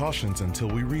taking precautions until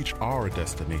we reach our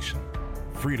destination,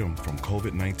 freedom from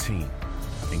COVID-19,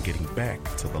 and getting back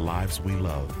to the lives we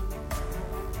love.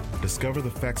 Discover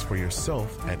the facts for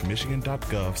yourself at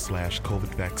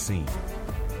michigan.gov/COVID vaccine.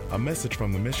 A message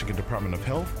from the Michigan Department of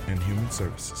Health and Human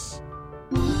Services.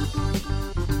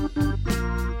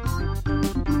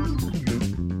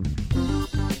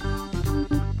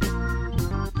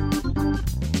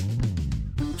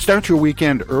 Start your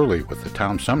weekend early with the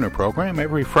Tom Sumner program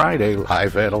every Friday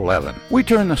live at 11. We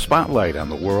turn the spotlight on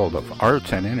the world of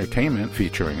arts and entertainment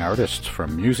featuring artists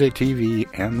from music, TV,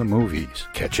 and the movies.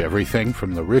 Catch everything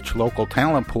from the rich local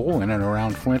talent pool in and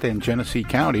around Flint and Genesee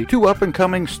County to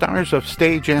up-and-coming stars of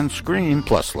stage and screen,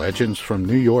 plus legends from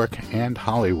New York and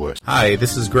Hollywood. Hi,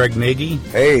 this is Greg Nagy.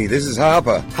 Hey, this is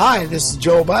Harper. Hi, this is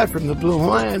Joe Bide from the Blue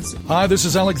Hawaiians. Hi, this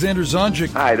is Alexander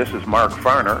Zonjic. Hi, this is Mark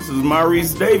Farner. This is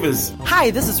Maurice Davis. Hi,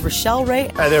 this is Rochelle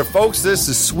Ray. Hi there, folks. This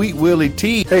is Sweet Willie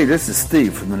T. Hey, this is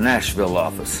Steve from the Nashville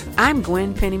office. I'm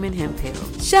Gwen Pennyman Hemphill.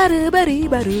 Start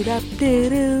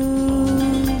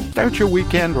your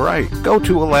weekend right. Go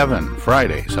to 11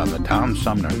 Fridays on the Tom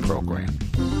Sumner program.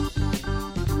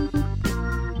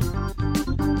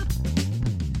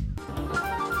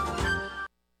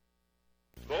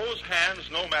 Those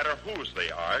hands, no matter whose they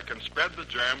are, can spread the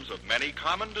germs of many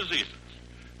common diseases.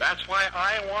 That's why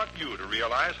I want you to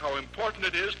realize how important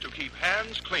it is to keep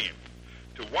hands clean,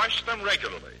 to wash them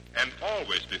regularly and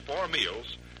always before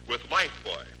meals with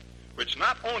Lifebuoy, which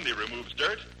not only removes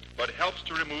dirt, but helps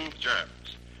to remove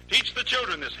germs. Teach the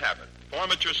children this habit.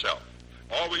 Form it yourself.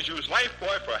 Always use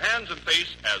Lifebuoy for hands and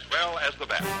face as well as the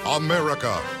bath.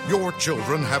 America, your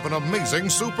children have an amazing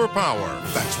superpower.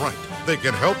 That's right. They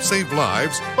can help save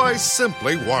lives by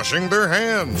simply washing their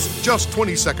hands. Just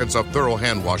 20 seconds of thorough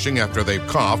hand washing after they've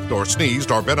coughed or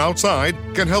sneezed or been outside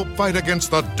can help fight against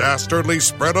the dastardly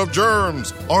spread of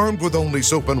germs. Armed with only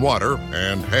soap and water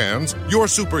and hands, your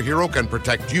superhero can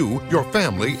protect you, your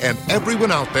family, and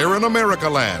everyone out there in America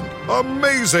land.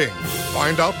 Amazing!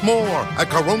 Find out more at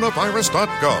coronavirus.gov.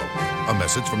 A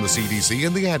message from the CDC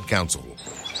and the Ad Council.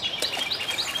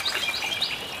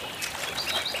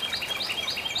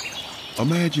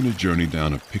 Imagine a journey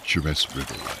down a picturesque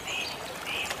river.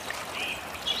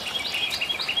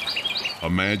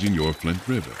 Imagine your Flint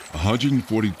River,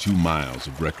 142 miles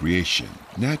of recreation,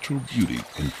 natural beauty,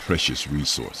 and precious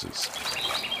resources.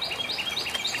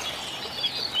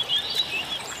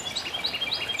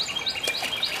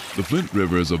 The Flint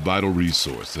River is a vital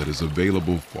resource that is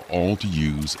available for all to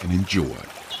use and enjoy.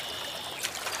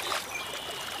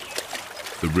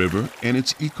 The river and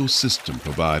its ecosystem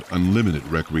provide unlimited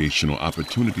recreational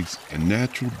opportunities and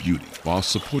natural beauty while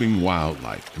supporting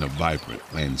wildlife in a vibrant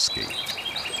landscape.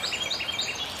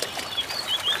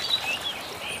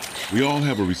 We all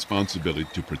have a responsibility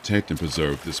to protect and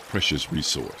preserve this precious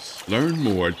resource. Learn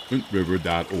more at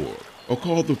flintriver.org or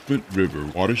call the Flint River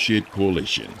Watershed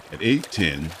Coalition at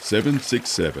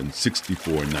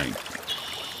 810-767-6490.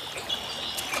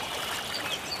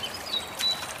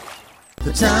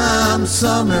 The Tom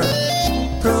Sumner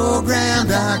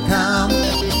Program.com.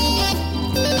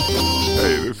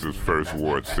 Hey, this is First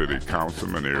Ward City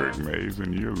Councilman Eric Mays,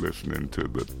 and you're listening to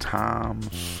the Tom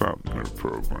Sumner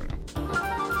Program.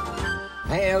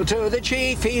 Hail to the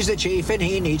chief, he's the chief and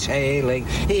he needs hailing.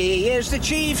 He is the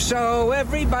chief, so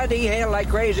everybody hail like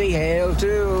crazy. Hail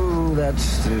to,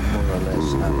 that's more or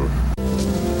less.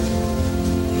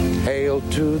 Hail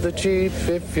to the chief,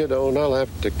 if you don't, I'll have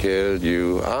to kill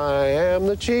you. I am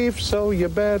the chief, so you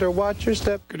better watch your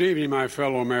step. Good evening, my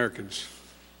fellow Americans.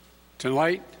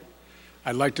 Tonight,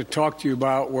 I'd like to talk to you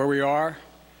about where we are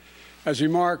as we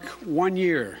mark 1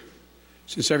 year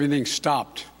since everything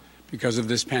stopped because of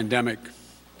this pandemic.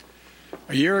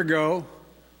 A year ago,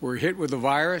 we were hit with a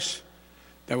virus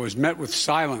that was met with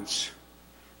silence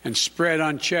and spread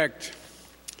unchecked.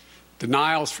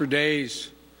 Denials for days,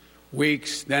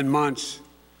 weeks, then months.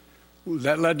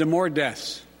 That led to more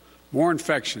deaths, more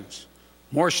infections,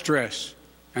 more stress,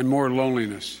 and more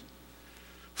loneliness.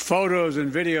 Photos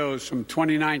and videos from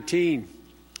 2019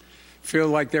 feel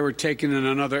like they were taken in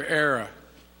another era.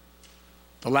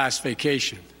 The last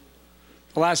vacation,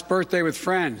 the last birthday with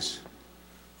friends,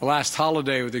 the last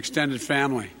holiday with extended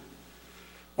family.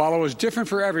 While it was different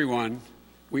for everyone,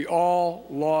 we all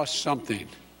lost something.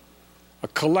 A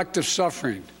collective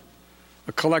suffering,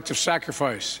 a collective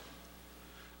sacrifice.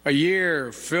 A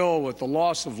year filled with the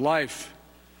loss of life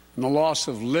and the loss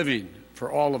of living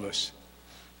for all of us.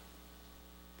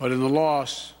 But in the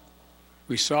loss,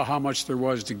 we saw how much there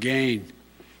was to gain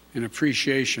in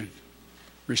appreciation,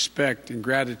 respect, and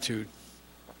gratitude.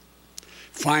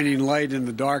 Finding light in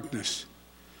the darkness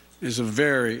is a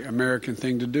very American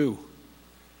thing to do.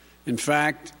 In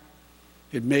fact,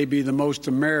 it may be the most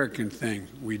American thing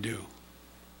we do.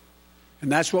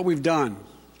 And that's what we've done.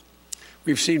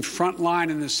 We've seen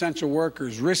frontline and essential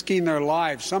workers risking their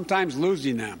lives, sometimes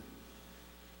losing them,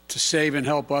 to save and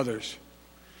help others.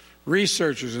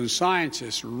 Researchers and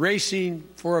scientists racing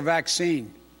for a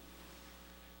vaccine.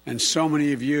 And so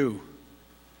many of you,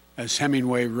 as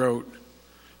Hemingway wrote,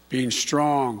 being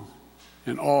strong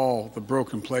in all the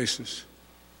broken places.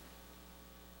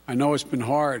 I know it's been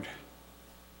hard.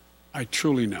 I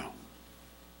truly know.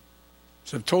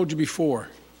 As I've told you before,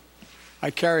 I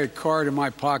carry a card in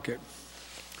my pocket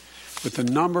with the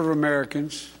number of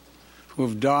Americans who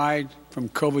have died from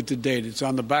COVID to date. It's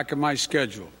on the back of my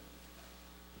schedule.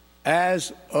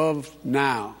 As of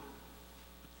now,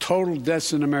 total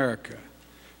deaths in America,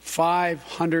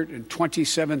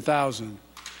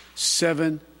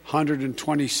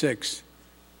 527,726.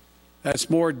 That's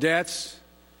more deaths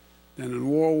than in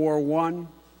World War I,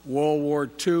 World War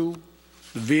II,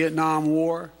 the Vietnam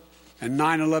War, and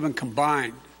 9/11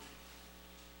 combined.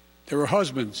 There were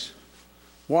husbands,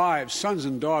 wives, sons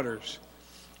and daughters,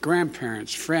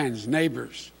 grandparents, friends,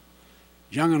 neighbors,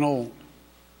 young and old.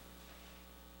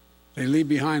 They leave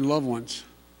behind loved ones,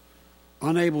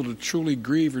 unable to truly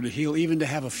grieve or to heal, even to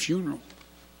have a funeral.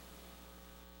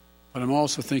 But I'm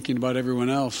also thinking about everyone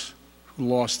else who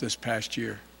lost this past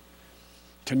year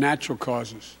to natural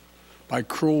causes, by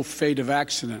cruel fate of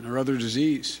accident or other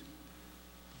disease.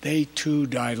 They too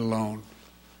died alone.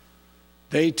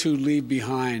 They too leave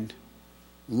behind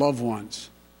loved ones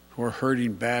who are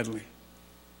hurting badly.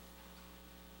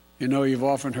 You know, you've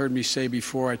often heard me say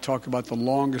before, I talk about the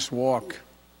longest walk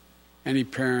any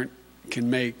parent can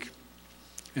make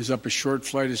is up a short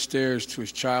flight of stairs to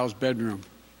his child's bedroom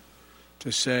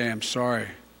to say, I'm sorry,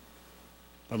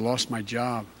 but I lost my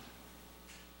job.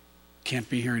 Can't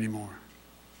be here anymore.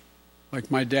 Like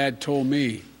my dad told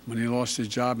me when he lost his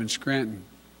job in Scranton.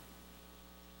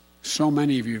 So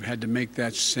many of you have had to make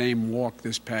that same walk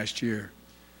this past year.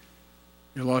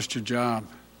 You lost your job.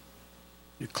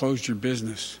 You closed your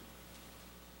business.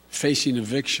 Facing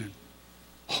eviction,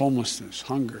 homelessness,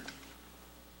 hunger,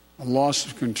 a loss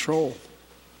of control,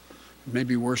 and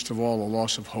maybe worst of all, a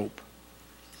loss of hope.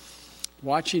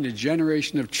 Watching a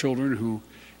generation of children who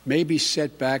may be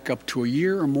set back up to a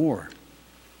year or more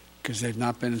because they've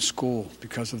not been in school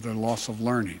because of their loss of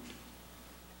learning.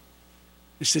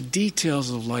 It's the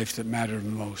details of life that matter the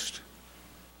most.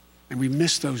 And we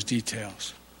miss those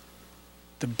details.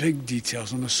 The big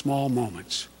details and the small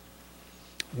moments.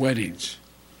 Weddings,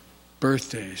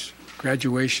 birthdays,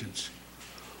 graduations.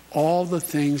 All the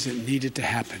things that needed to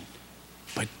happen,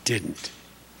 but didn't.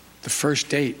 The first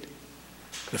date,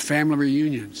 the family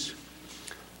reunions,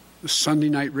 the Sunday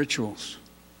night rituals.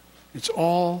 It's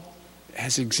all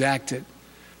has exacted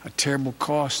a terrible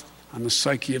cost on the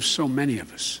psyche of so many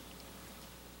of us.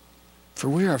 For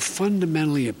we are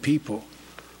fundamentally a people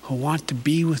who want to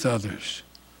be with others,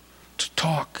 to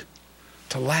talk,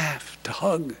 to laugh, to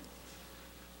hug,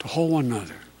 to hold one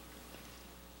another.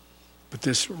 But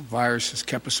this virus has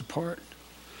kept us apart.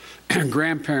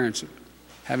 Grandparents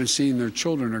haven't seen their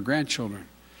children or grandchildren.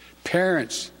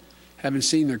 Parents haven't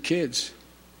seen their kids.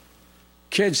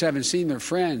 Kids haven't seen their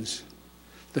friends.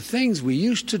 The things we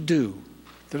used to do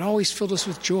that always filled us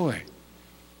with joy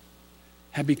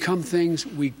have become things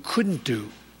we couldn't do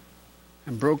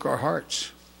and broke our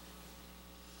hearts.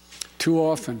 Too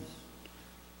often,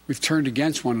 we've turned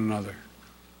against one another.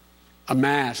 A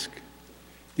mask,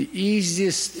 the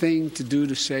easiest thing to do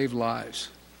to save lives.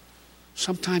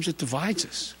 Sometimes it divides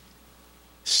us.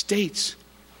 States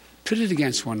pitted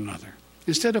against one another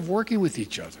instead of working with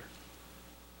each other.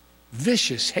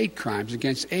 Vicious hate crimes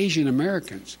against Asian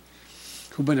Americans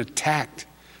who've been attacked,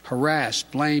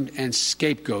 harassed, blamed, and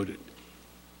scapegoated.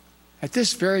 At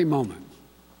this very moment,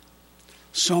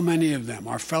 so many of them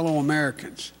are fellow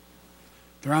Americans.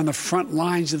 They're on the front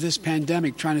lines of this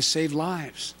pandemic trying to save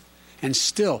lives. And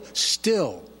still,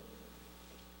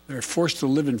 they're forced to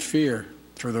live in fear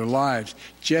for their lives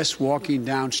just walking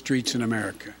down streets in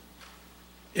America.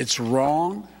 It's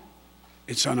wrong,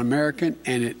 it's un-American,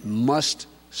 and it must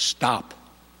stop.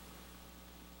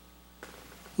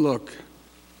 Look,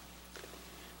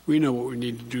 we know what we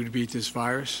need to do to beat this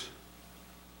virus.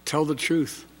 Tell the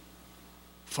truth.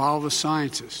 Follow the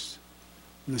scientists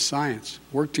and the science.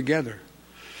 Work together.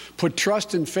 Put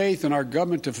trust and faith in our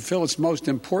government to fulfill its most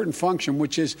important function,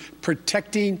 which is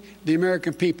protecting the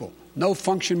American people. No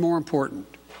function more important.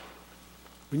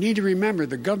 We need to remember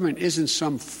the government isn't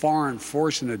some foreign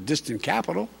force in a distant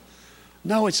capital.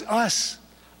 No, it's us,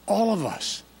 all of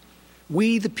us.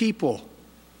 We, the people,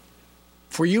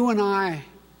 For you and I,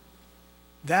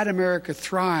 that America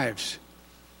thrives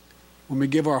when we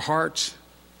give our hearts,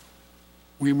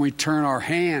 when we turn our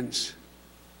hands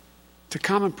to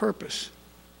common purpose.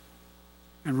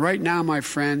 And right now, my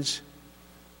friends,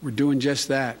 we're doing just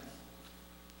that.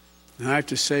 And I have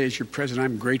to say, as your president,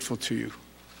 I'm grateful to you.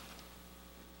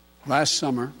 Last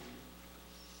summer,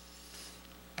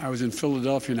 I was in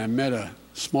Philadelphia and I met a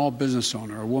small business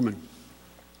owner, a woman.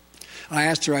 I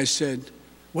asked her, I said,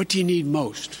 what do you need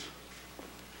most?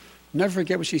 Never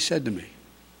forget what she said to me.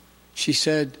 She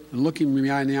said, looking me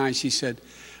in the eye, she said,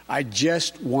 I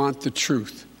just want the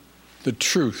truth. The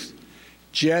truth.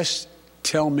 Just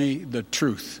tell me the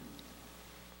truth.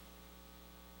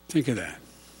 Think of that.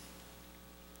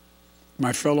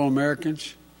 My fellow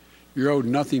Americans, you're owed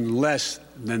nothing less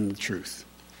than the truth.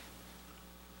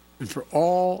 And for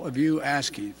all of you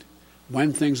asking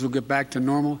when things will get back to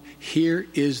normal, here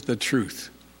is the truth.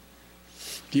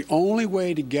 The only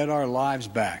way to get our lives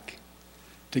back,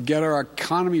 to get our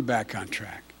economy back on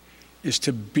track, is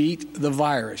to beat the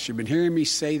virus. You've been hearing me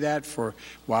say that for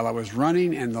while I was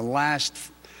running and the last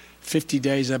 50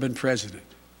 days I've been president.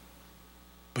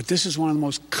 But this is one of the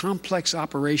most complex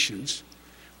operations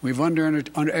we've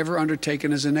ever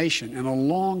undertaken as a nation in a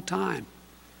long time.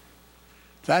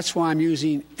 That's why I'm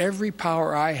using every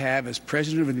power I have as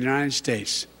President of the United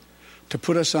States to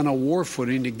put us on a war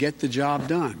footing to get the job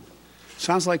done.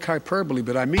 Sounds like hyperbole,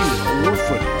 but I mean it, a war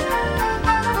footing.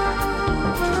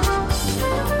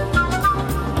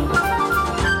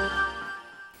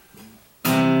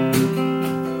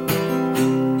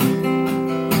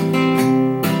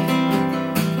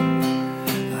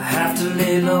 I have to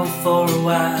lay low for a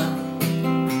while,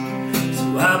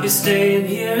 so I'll be staying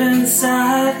here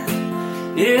inside.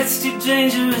 It's too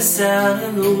dangerous out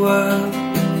in the world.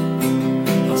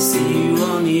 I'll see you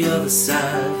on the other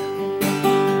side.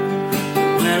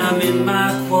 When I'm in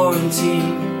my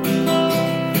quarantine,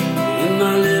 in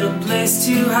my little place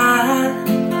to hide,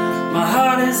 my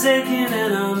heart is aching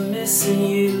and I'm missing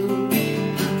you.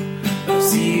 I'll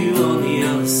see you on the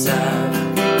other side.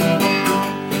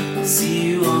 I'll see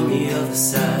you on the other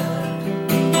side.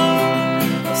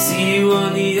 I'll see you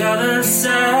on the other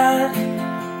side.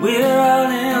 We're all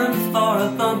in for a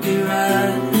bumpy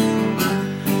ride.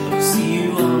 I'll see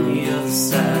you on the other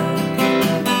side.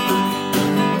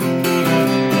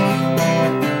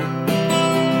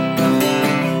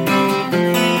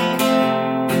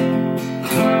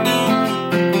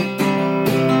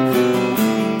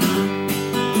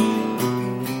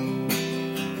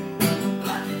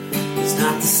 It's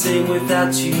not the same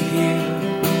without you here.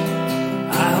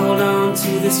 I hold on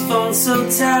to this phone so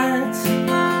tight,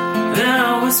 and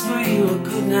I'll whisper you a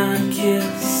goodnight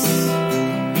kiss.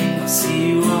 I'll see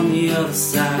you on the other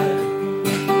side.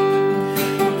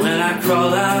 When I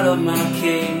crawl out of my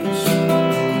cage,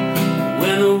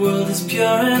 when the world is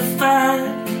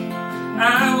purified,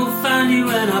 I will find you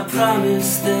and I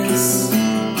promise this.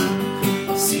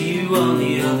 I'll see you on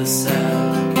the other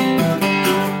side.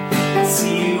 I'll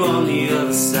see you on the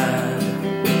other side.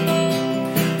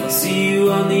 I'll see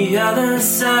you on the other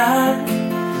side.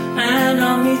 And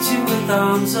I'll meet you with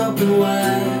arms open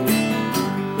wide.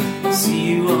 I'll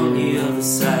see you on the other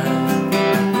side.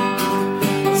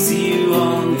 I'll see you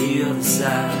on the other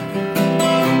side.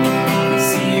 I'll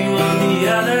see you on the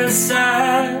other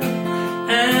side.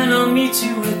 And I'll meet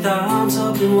you with arms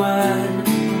open wide.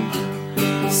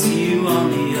 I'll see you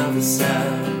on the other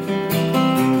side.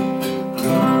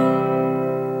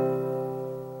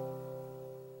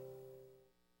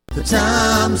 The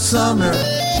Tom Sumner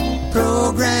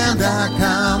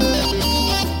Program.com.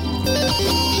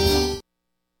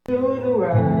 Do the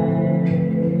right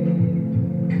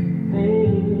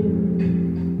thing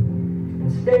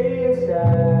and stay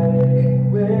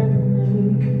inside with me.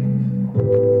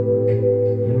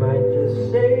 You might just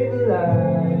save a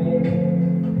life,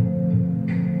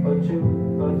 or two,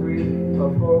 or three, or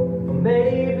four, or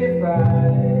maybe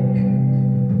five.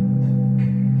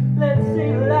 Let's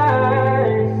save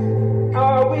lives.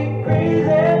 Are we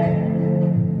crazy?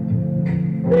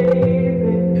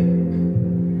 Baby,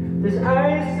 this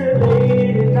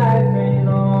isolated life ain't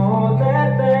all that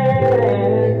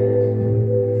bad.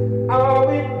 Are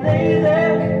we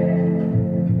lazy?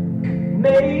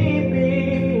 Maybe,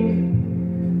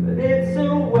 but it's a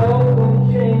welcome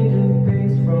change of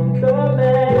pace from the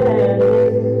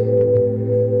madness.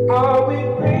 Are we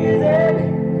crazy?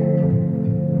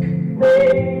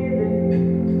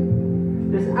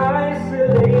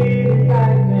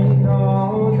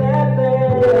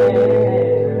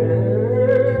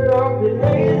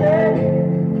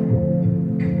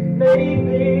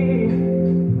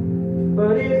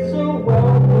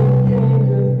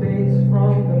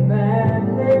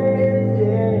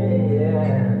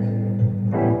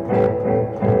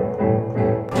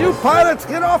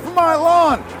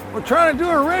 on. We're trying to do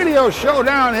a radio show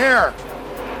down here.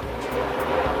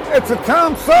 It's a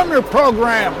Tom Sumner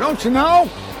program, don't you know?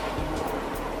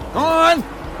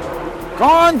 Go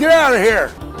on, get out of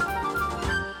here.